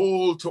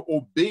 Behold, to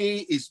obey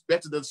is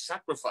better than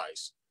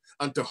sacrifice,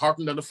 and to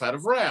hearken than the fat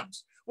of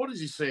rams. What is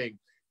he saying?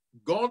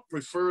 God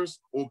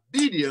prefers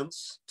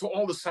obedience to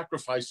all the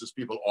sacrifices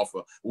people offer.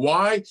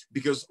 Why?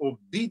 Because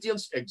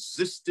obedience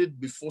existed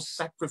before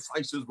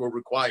sacrifices were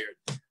required.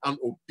 And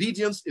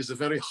obedience is the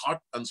very heart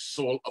and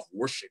soul of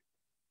worship.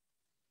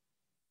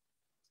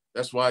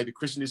 That's why the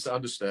Christian needs to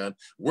understand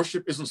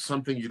worship isn't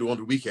something you do on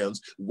the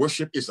weekends.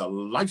 Worship is a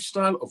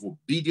lifestyle of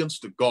obedience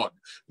to God.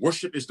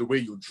 Worship is the way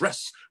you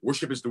dress.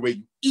 Worship is the way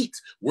you eat.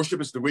 Worship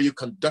is the way you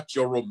conduct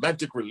your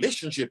romantic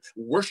relationship.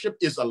 Worship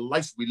is a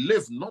life we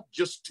live, not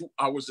just 2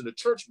 hours in a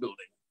church building.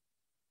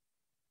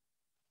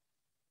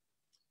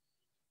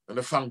 And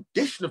the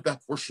foundation of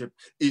that worship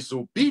is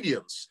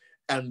obedience.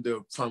 And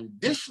the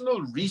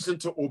foundational reason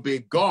to obey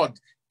God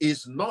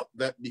is not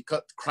that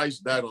because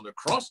Christ died on the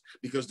cross,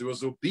 because there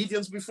was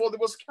obedience before there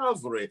was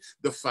Calvary.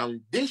 The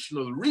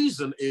foundational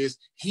reason is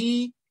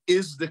he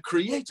is the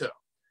creator.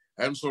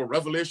 And so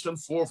Revelation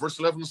 4 verse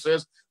 11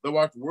 says, thou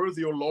art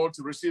worthy, O Lord,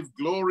 to receive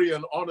glory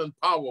and honor and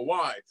power.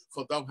 Why?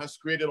 For thou hast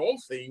created all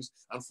things,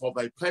 and for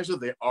thy pleasure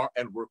they are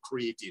and were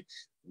created.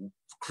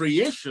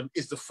 Creation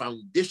is the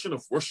foundation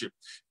of worship.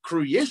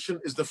 Creation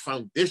is the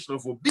foundation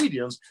of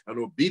obedience, and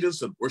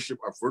obedience and worship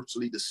are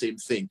virtually the same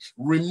thing.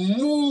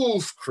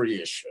 Remove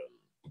creation.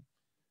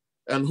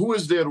 And who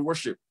is there to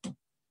worship?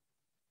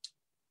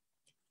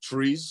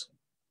 Trees,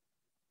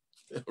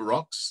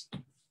 rocks,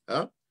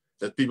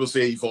 that people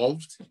say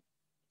evolved,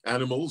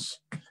 animals,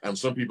 and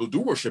some people do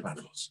worship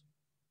animals.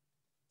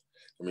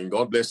 I mean,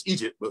 God bless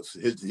Egypt, but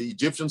the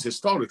Egyptians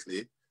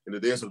historically, in the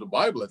days of the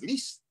Bible at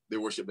least, they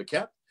worship the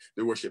cat,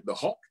 they worship the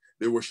hawk,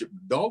 they worship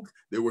the dog,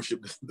 they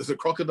worship the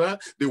crocodile,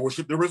 they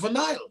worship the river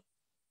Nile.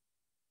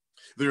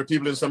 There are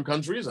people in some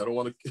countries, I don't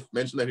want to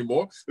mention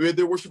anymore, where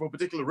they worship a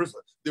particular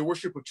river, they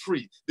worship a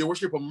tree, they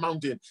worship a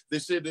mountain, they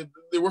say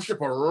they worship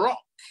a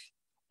rock.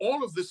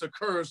 All of this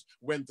occurs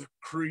when the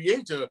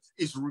creator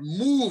is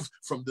removed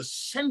from the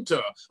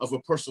center of a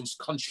person's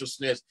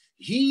consciousness.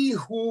 He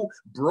who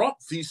brought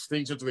these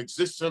things into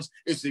existence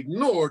is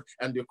ignored,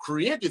 and the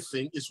created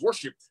thing is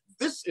worshipped.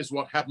 This is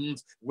what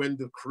happens when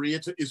the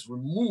creator is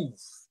removed.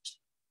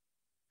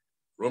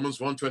 Romans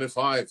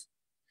 1:25,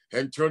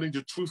 and turning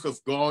the truth of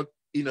God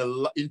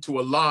into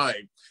a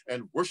lie,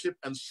 and worship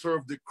and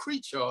serve the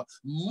creature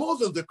more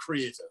than the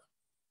creator,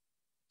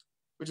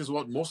 which is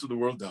what most of the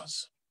world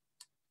does.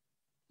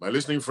 My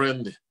listening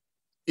friend,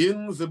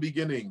 in the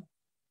beginning,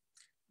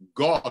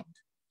 God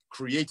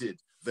created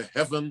the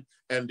heaven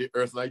and the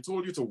earth. And I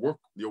told you to work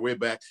your way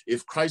back.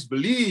 If Christ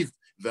believed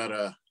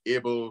that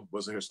Abel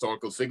was a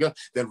historical figure,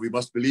 then we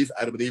must believe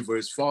Adam and Eve were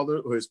his father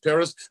or his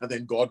parents, and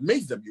then God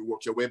made them. You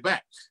work your way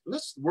back.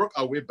 Let's work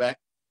our way back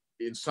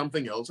in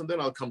something else, and then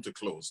I'll come to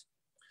close.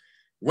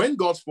 When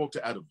God spoke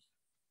to Adam,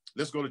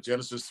 let's go to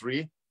Genesis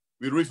 3.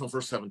 We read from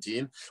verse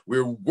 17.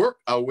 We'll work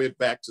our way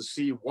back to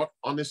see what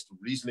honest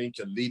reasoning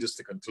can lead us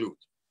to conclude.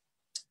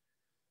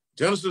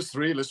 Genesis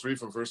 3, let's read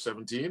from verse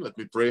 17. Let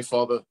me pray.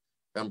 Father,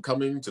 I'm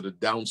coming to the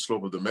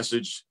downslope of the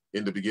message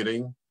in the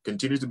beginning.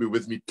 Continue to be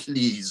with me,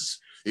 please.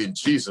 In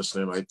Jesus'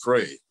 name I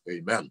pray.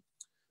 Amen.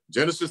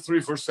 Genesis 3,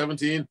 verse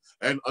 17.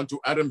 And unto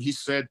Adam he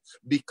said,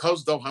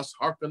 because thou hast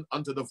hearkened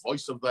unto the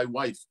voice of thy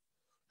wife,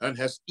 and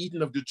hast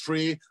eaten of the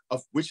tree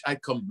of which I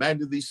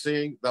commanded thee,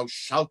 saying, thou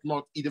shalt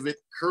not eat of it.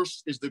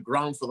 Cursed is the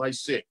ground for thy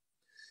sake.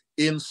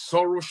 In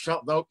sorrow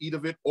shalt thou eat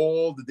of it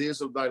all the days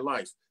of thy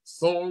life.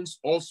 Thorns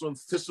also and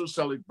thistles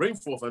shall it bring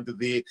forth unto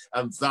thee,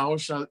 and thou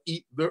shalt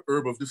eat the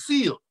herb of the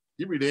field.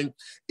 Keep reading.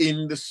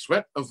 In the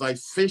sweat of thy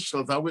face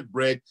shalt thou eat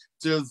bread,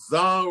 till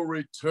thou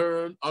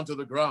return unto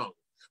the ground.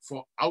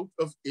 For out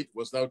of it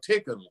was thou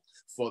taken.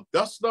 For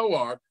dust thou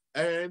art,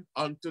 and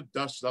unto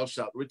dust thou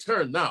shalt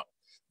return. Now,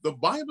 the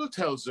Bible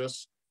tells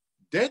us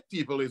dead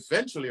people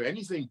eventually, or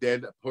anything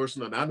dead, a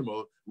person, an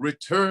animal,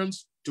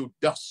 returns to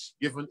dust,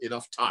 given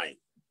enough time.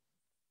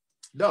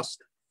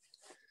 Dust.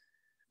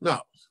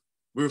 Now,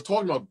 we were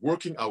talking about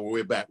working our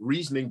way back,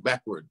 reasoning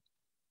backward.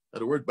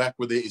 And the word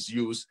backward there is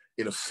used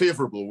in a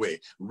favorable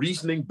way,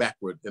 reasoning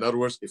backward. In other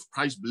words, if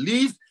Christ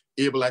believed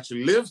Abel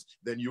actually lived,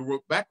 then you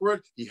work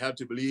backward. He had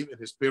to believe in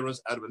his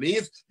parents, Adam and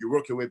Eve. You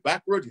work your way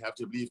backward. You have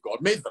to believe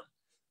God made them.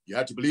 You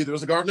had to believe there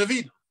was a Garden of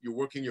Eden. You're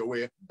working your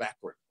way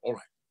backward. All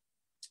right.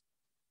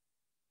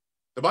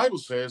 The Bible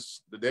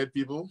says the dead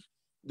people,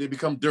 they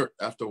become dirt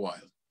after a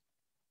while.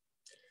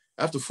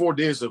 After 4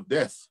 days of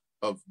death,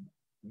 of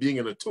being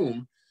in a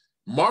tomb,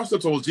 Martha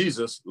told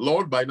Jesus,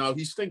 Lord, by now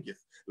he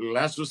stinketh.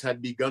 Lazarus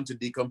had begun to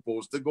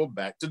decompose, to go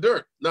back to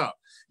dirt. Now,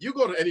 you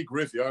go to any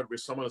graveyard where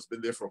someone has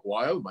been there for a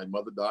while. My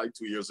mother died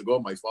 2 years ago.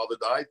 My father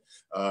died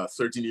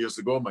 13 years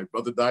ago. My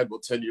brother died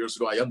about 10 years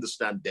ago. I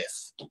understand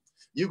death.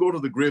 You go to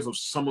the grave of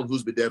someone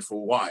who's been dead for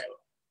a while,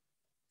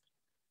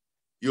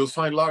 you'll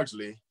find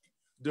largely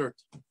dirt.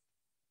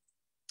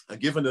 And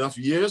given enough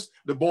years,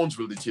 the bones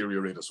will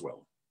deteriorate as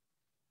well.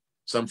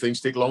 Some things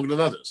take longer than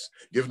others.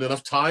 Given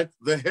enough time,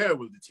 the hair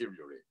will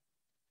deteriorate.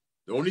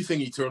 The only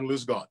thing eternal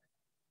is God.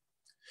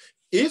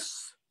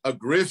 If a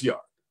graveyard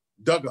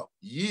dug up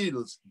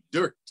yields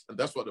dirt, and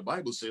that's what the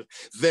Bible says,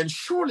 then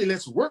surely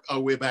let's work our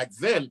way back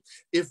then.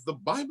 If the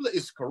Bible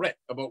is correct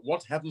about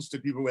what happens to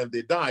people when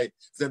they die,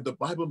 then the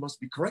Bible must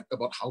be correct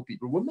about how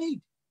people were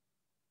made.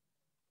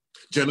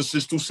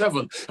 Genesis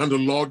 2:7, and the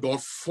Lord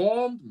God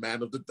formed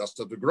man of the dust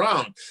of the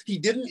ground. He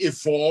didn't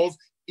evolve.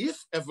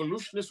 If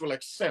evolutionists will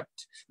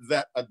accept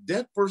that a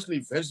dead person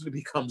eventually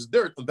becomes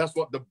dirt, and that's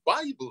what the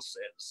Bible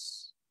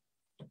says,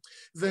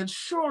 then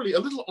surely a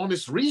little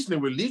honest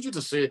reasoning will lead you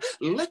to say,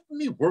 let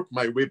me work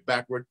my way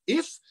backward.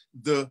 If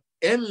the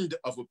end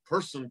of a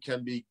person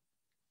can be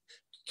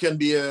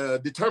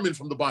determined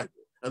from the Bible,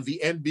 and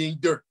the end being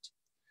dirt,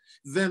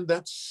 then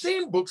that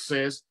same book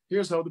says,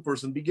 here's how the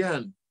person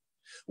began.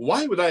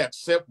 Why would I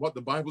accept what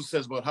the Bible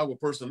says about how a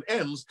person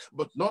ends,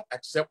 but not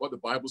accept what the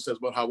Bible says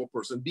about how a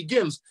person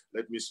begins?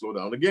 Let me slow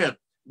down again.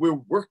 We're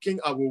working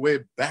our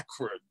way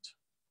backward.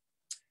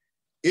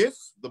 If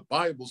the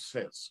Bible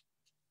says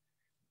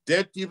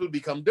dead people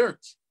become dirt,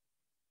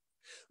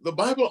 the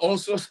Bible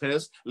also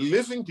says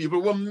living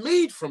people were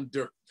made from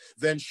dirt.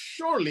 Then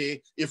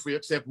surely, if we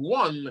accept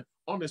one,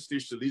 honesty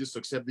should lead us to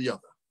accept the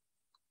other.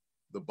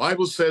 The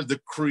Bible says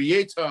the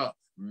Creator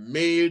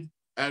made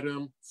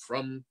Adam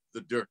from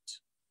the dirt.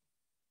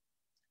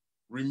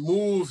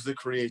 Remove the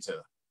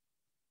Creator,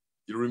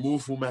 you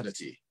remove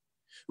humanity.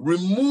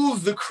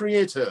 Remove the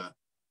Creator,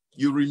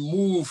 you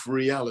remove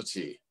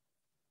reality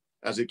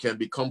as it can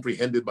be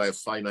comprehended by a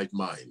finite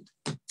mind.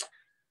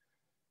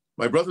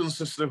 My brother and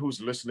sister who's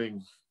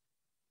listening,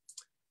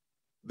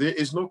 there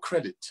is no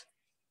credit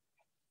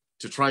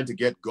to trying to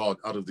get God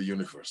out of the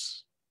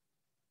universe.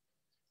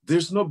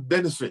 There's no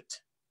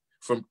benefit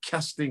from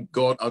casting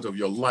God out of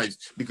your life,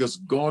 because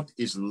God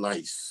is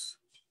life.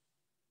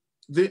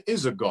 There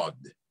is a God.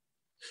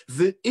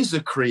 There is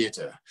a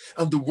creator,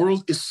 and the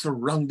world is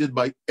surrounded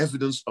by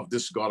evidence of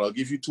this God. I'll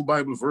give you 2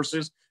 Bible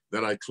verses,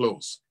 then I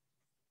close.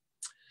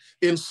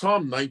 In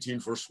Psalm 19,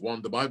 verse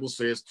 1, the Bible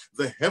says,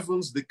 the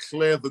heavens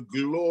declare the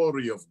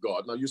glory of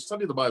God. Now, you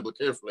study the Bible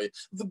carefully.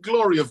 The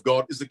glory of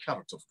God is the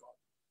character of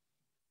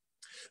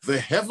God. The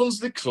heavens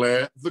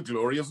declare the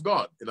glory of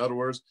God. In other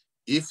words,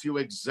 if you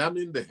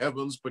examine the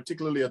heavens,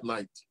 particularly at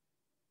night,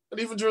 and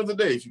even during the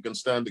day, if you can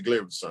stand the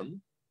glare of the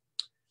sun,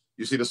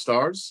 you see the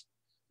stars.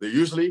 They're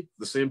usually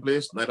the same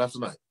place night after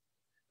night.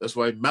 That's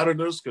why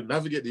mariners can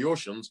navigate the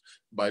oceans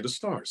by the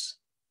stars.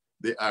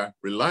 They are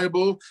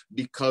reliable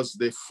because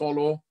they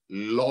follow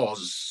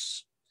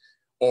laws,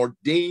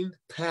 ordained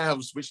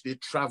paths which they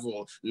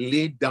travel,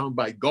 laid down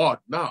by God.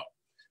 Now,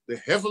 the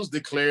heavens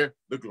declare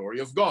the glory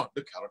of God,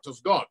 the character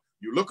of God.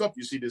 You look up,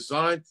 you see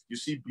design, you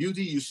see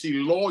beauty, you see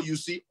law, you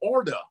see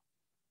order,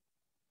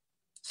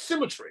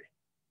 symmetry.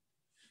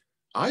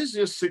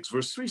 Isaiah 6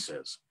 verse 3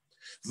 says,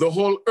 the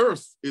whole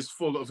earth is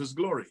full of his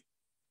glory.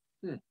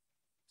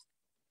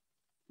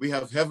 We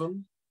have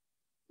heaven,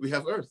 we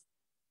have earth.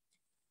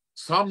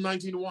 Psalm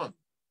 19:1,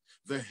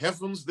 the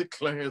heavens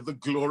declare the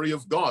glory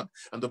of God.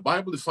 And the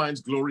Bible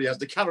defines glory as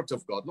the character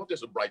of God, not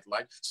just a bright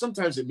light.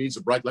 Sometimes it means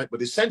a bright light,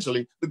 but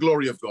essentially the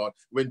glory of God.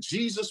 When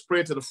Jesus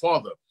prayed to the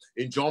Father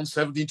in John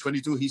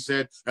 17:22, he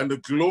said, and the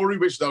glory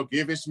which thou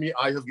gavest me,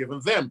 I have given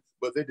them,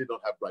 but they did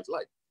not have bright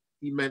light.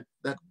 He meant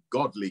that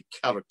godly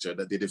character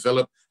that they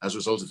developed as a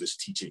result of his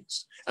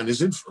teachings and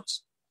his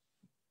influence.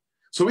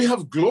 So we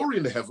have glory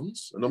in the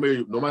heavens, and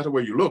no matter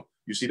where you look,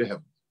 you see the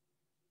heavens.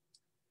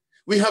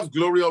 We have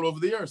glory all over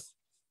the earth.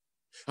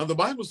 And the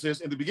Bible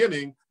says in the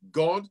beginning,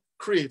 God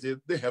created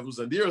the heavens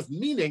and the earth,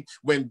 meaning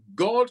when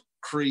God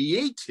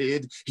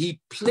created, he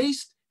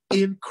placed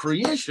in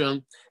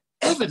creation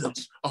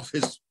evidence of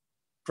his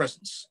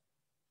presence.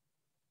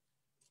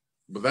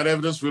 But that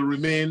evidence will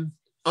remain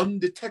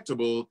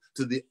undetectable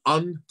to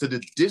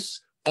the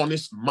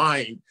dishonest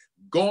mind.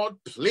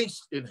 God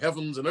placed in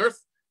heavens and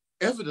earth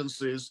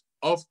evidences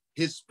of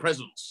his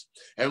presence.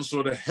 And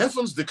so the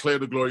heavens declare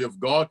the glory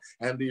of God,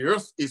 and the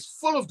earth is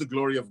full of the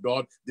glory of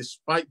God,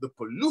 despite the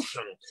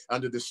pollution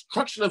and the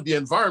destruction of the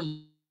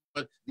environment.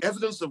 The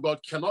evidence of God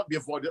cannot be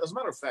avoided. As a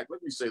matter of fact,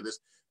 let me say this,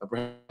 and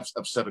perhaps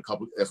upset a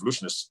couple of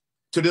evolutionists.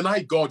 To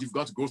deny God, you've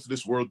got to go through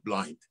this world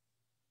blind.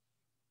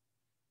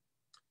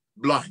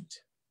 Blind.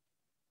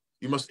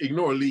 You must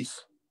ignore a leaf.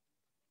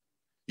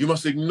 You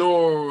must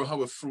ignore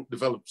how a fruit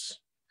develops.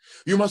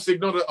 You must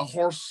ignore that a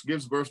horse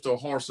gives birth to a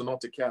horse and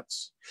not to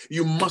cats.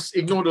 You must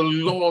ignore the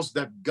laws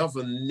that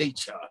govern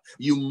nature.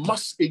 You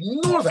must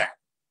ignore that.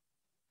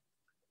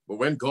 But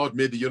when God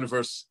made the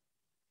universe,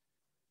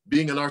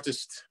 being an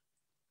artist,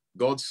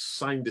 God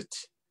signed it.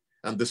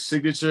 And the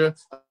signature,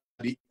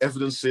 the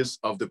evidences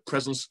of the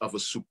presence of a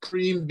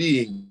supreme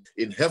being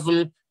in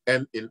heaven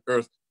and in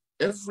earth.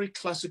 Every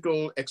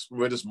classical expert,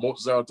 whether it's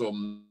Mozart or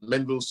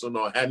Mendelssohn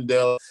or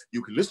Handel,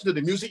 you can listen to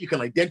the music, you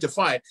can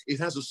identify it. It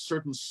has a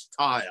certain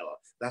style.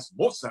 That's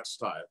Mozart's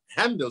style,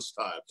 Handel's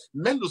style,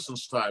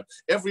 Mendelssohn's style.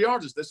 Every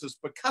artist, this is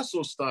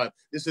Picasso's style,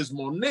 this is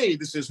Monet,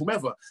 this is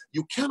whomever.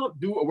 You cannot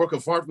do a work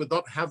of art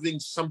without having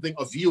something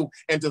of you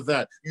enter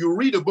that. You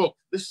read a book,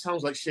 this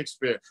sounds like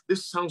Shakespeare,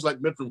 this sounds like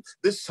Bridegroom,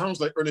 this sounds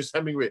like Ernest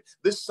Hemingway,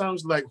 this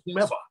sounds like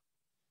whomever.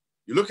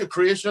 You look at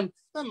creation,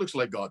 that looks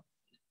like God.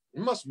 It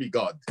must be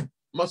God.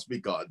 Must be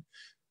God.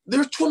 There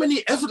are too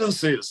many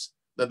evidences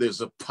that there's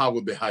a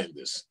power behind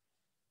this.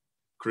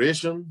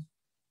 Creation,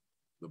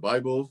 the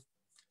Bible,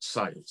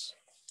 science.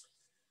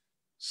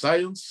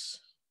 Science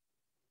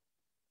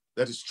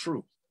that is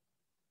true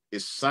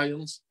is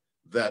science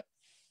that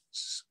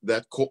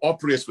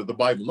cooperates with the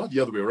Bible, not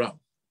the other way around.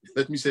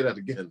 Let me say that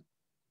again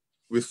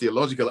with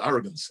theological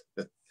arrogance.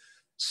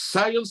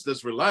 Science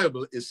that's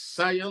reliable is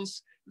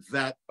science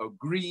that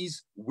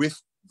agrees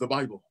with the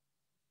Bible.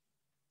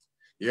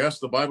 Yes,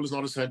 the Bible is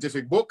not a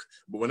scientific book,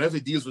 but whenever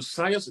it deals with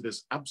science, it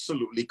is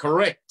absolutely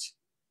correct.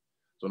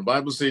 So the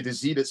Bible says it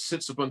is he that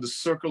sits upon the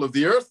circle of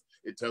the earth.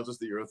 It tells us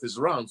the earth is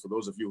round. For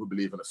those of you who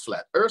believe in a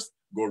flat earth,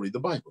 go read the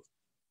Bible.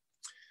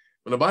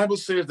 When the Bible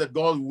says that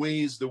God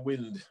weighs the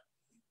wind,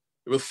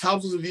 it was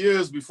thousands of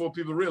years before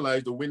people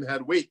realized the wind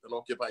had weight and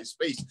occupied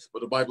space. But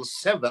the Bible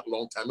said that a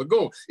long time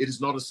ago. It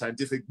is not a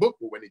scientific book,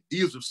 but when it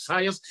deals with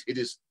science, it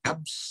is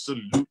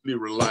absolutely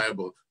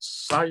reliable.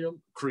 Science,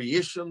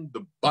 creation,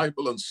 the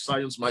Bible, and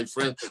science, my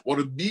friend, what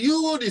a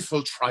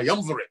beautiful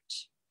triumvirate.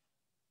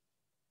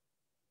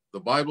 The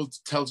Bible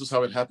tells us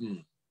how it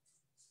happened.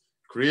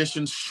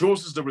 Creation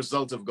shows us the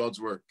result of God's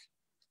work.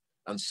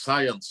 And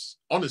science,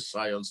 honest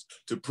science,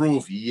 to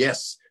prove,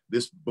 yes,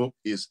 this book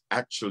is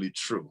actually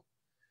true.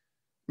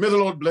 May the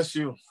Lord bless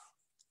you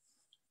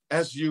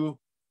as you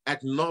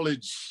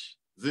acknowledge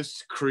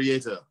this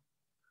creator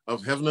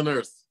of heaven and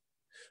earth.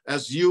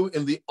 as you,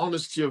 in the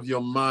honesty of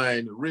your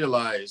mind,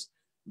 realize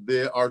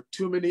there are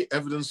too many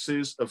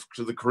evidences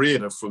to the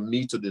Creator for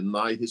me to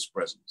deny his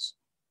presence.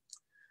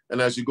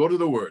 And as you go to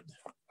the Word,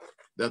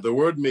 that the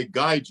Word may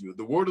guide you,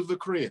 the Word of the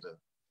Creator,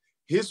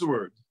 his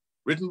Word,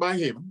 written by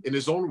him in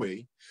his own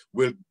way,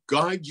 will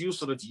guide you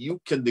so that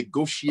you can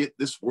negotiate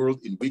this world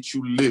in which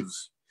you live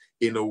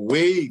in a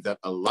way that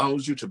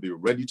allows you to be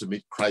ready to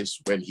meet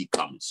Christ when he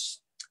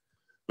comes.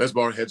 Let's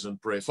bow our heads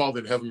and pray. Father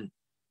in heaven,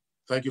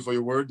 thank you for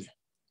your word.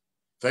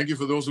 Thank you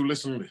for those who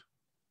listened.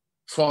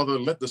 Father,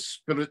 let the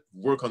Spirit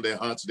work on their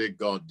hearts, dear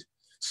God.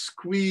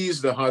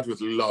 Squeeze the heart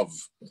with love,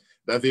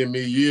 that they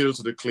may yield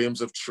to the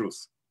claims of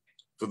truth.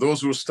 For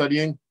those who are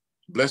studying,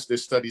 bless their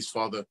studies,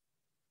 Father.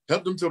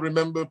 Help them to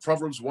remember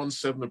Proverbs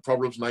 1:7 and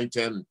Proverbs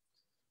 9:10.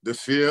 The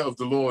fear of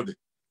the Lord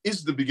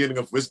is the beginning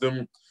of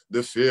wisdom.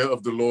 The fear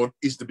of the Lord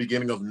is the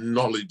beginning of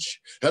knowledge.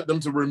 Help them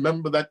to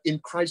remember that in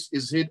Christ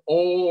is hid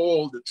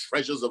all the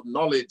treasures of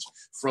knowledge,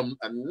 from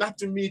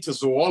anatomy to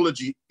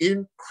zoology.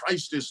 In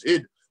Christ is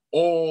hid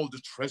all the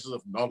treasures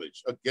of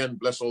knowledge. Again,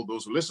 bless all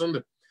those who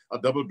listened. A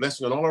double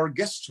blessing on all our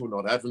guests who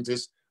are not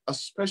Adventists. A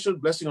special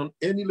blessing on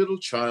any little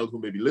child who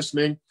may be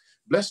listening.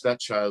 Bless that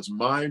child's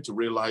mind to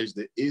realize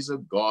there is a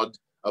God,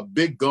 a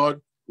big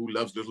God who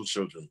loves little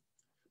children.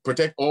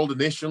 Protect all the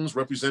nations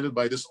represented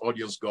by this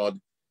audience, God.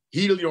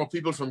 Heal your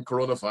people from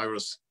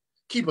coronavirus.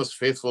 Keep us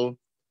faithful.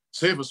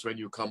 Save us when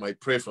you come, I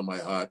pray from my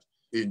heart.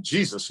 In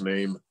Jesus'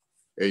 name,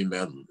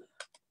 amen.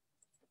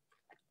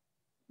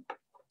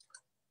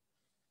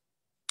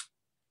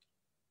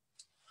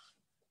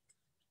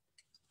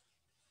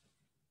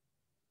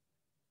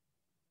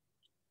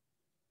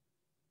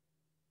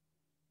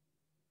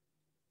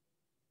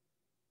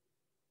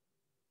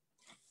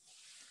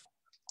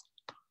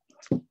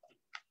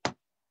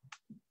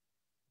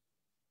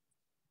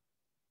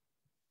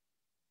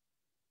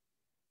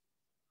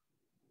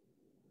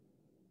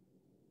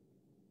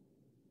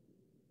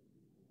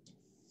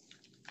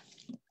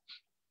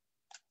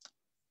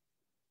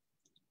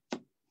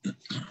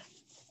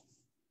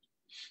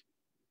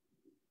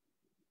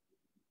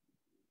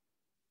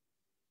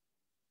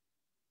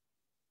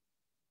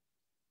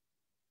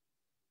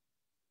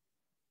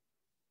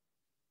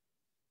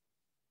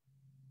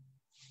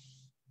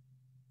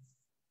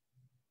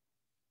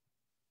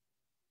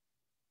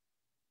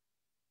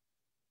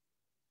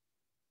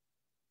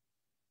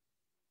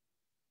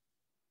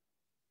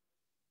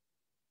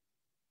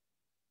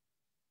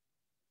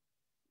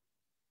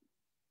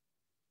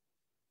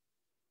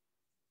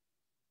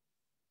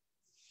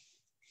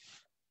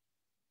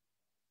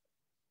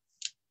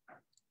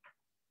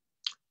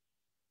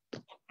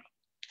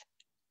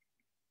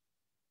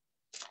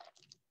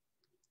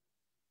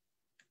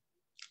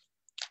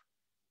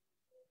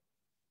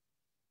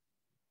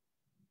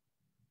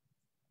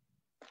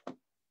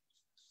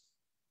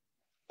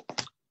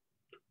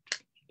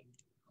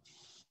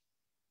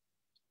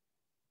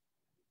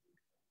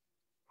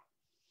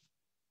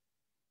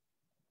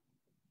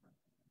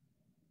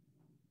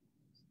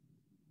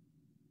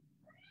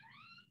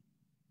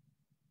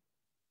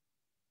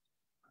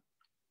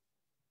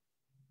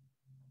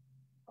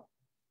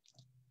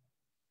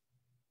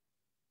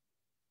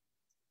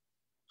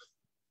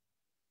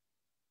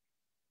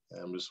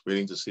 I'm just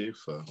waiting to see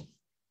if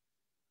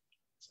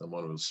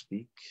someone will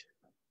speak.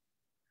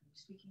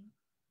 Speaking?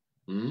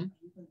 Hmm?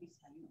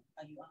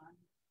 Are you on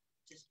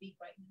to speak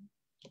right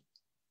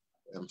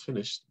now? I'm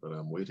finished, but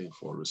I'm waiting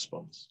for a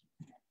response.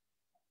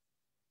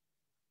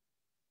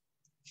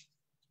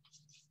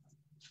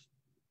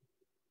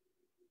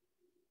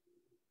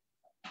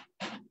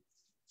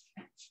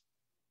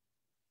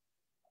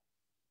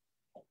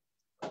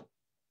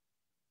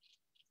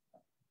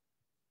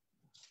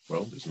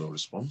 Well, there's no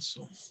response,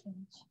 so.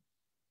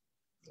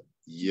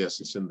 Yes,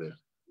 it's in there.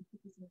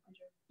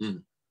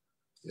 Mm.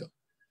 Yeah.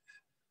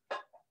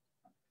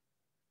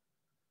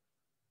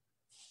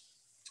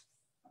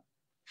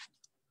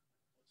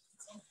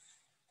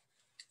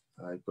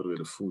 I put away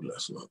the food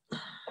last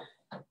night.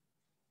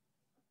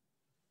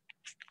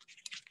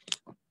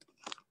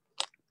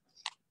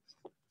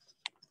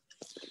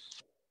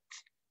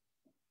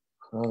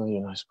 Oh,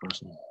 you're a nice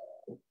person.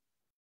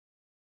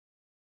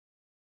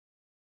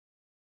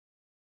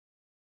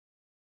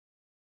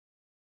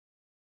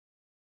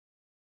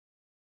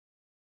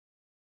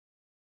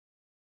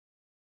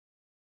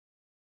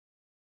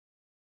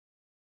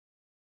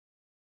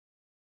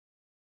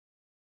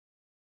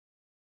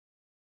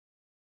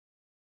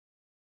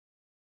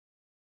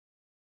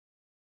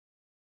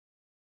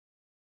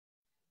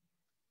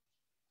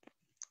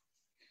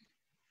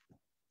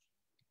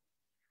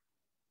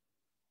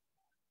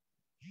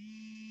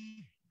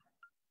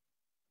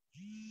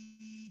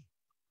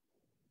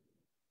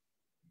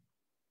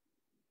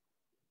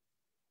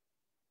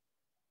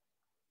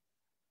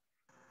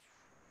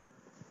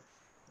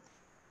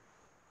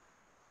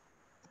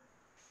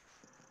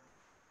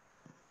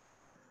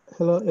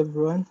 Hello,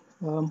 everyone.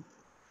 I'd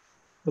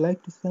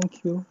like to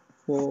thank you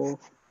for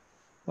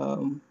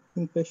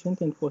being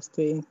patient and for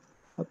staying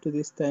up to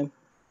this time.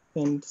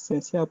 And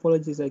sincere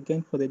apologies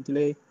again for the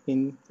delay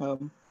in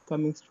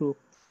coming through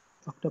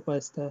after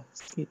Pastor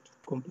Skeete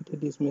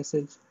completed his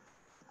message.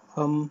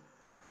 We'd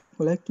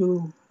like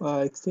to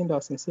extend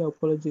our sincere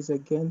apologies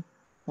again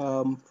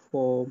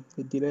for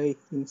the delay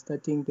in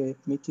starting the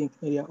meeting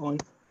earlier on.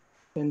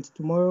 And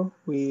tomorrow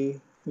we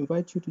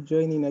invite you to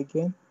join in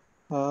again.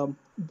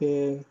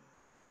 The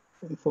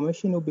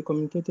information will be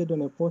communicated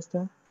on a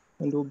poster,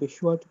 and we'll be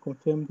sure to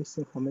confirm this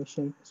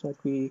information so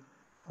that we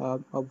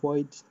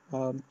avoid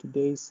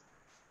today's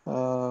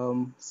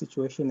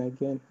situation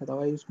again.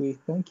 Otherwise, we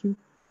thank you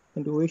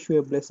and we wish you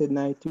a blessed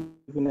night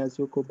even as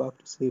you go back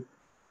to sleep.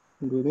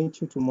 And we'll meet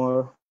you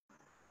tomorrow.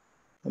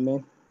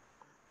 Amen.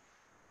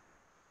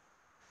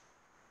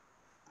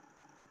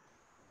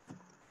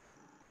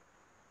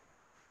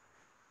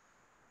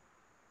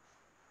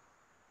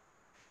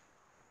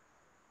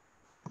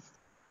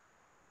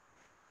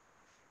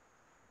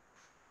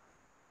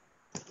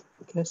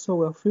 Okay, so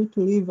we're free to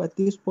leave at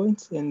this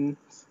point, and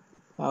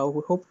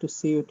we hope to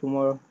see you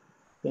tomorrow.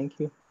 Thank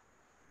you.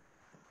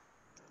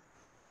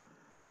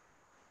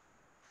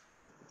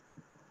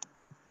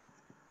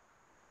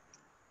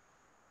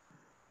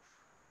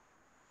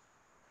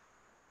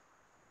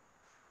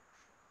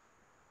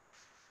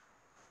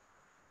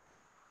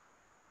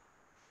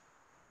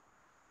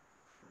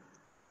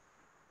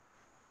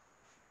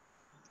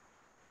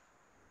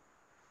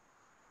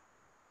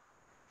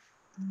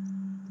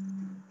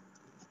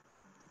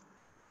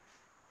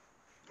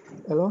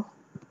 Hello?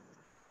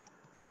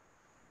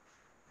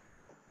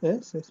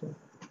 Yes, yes, sir.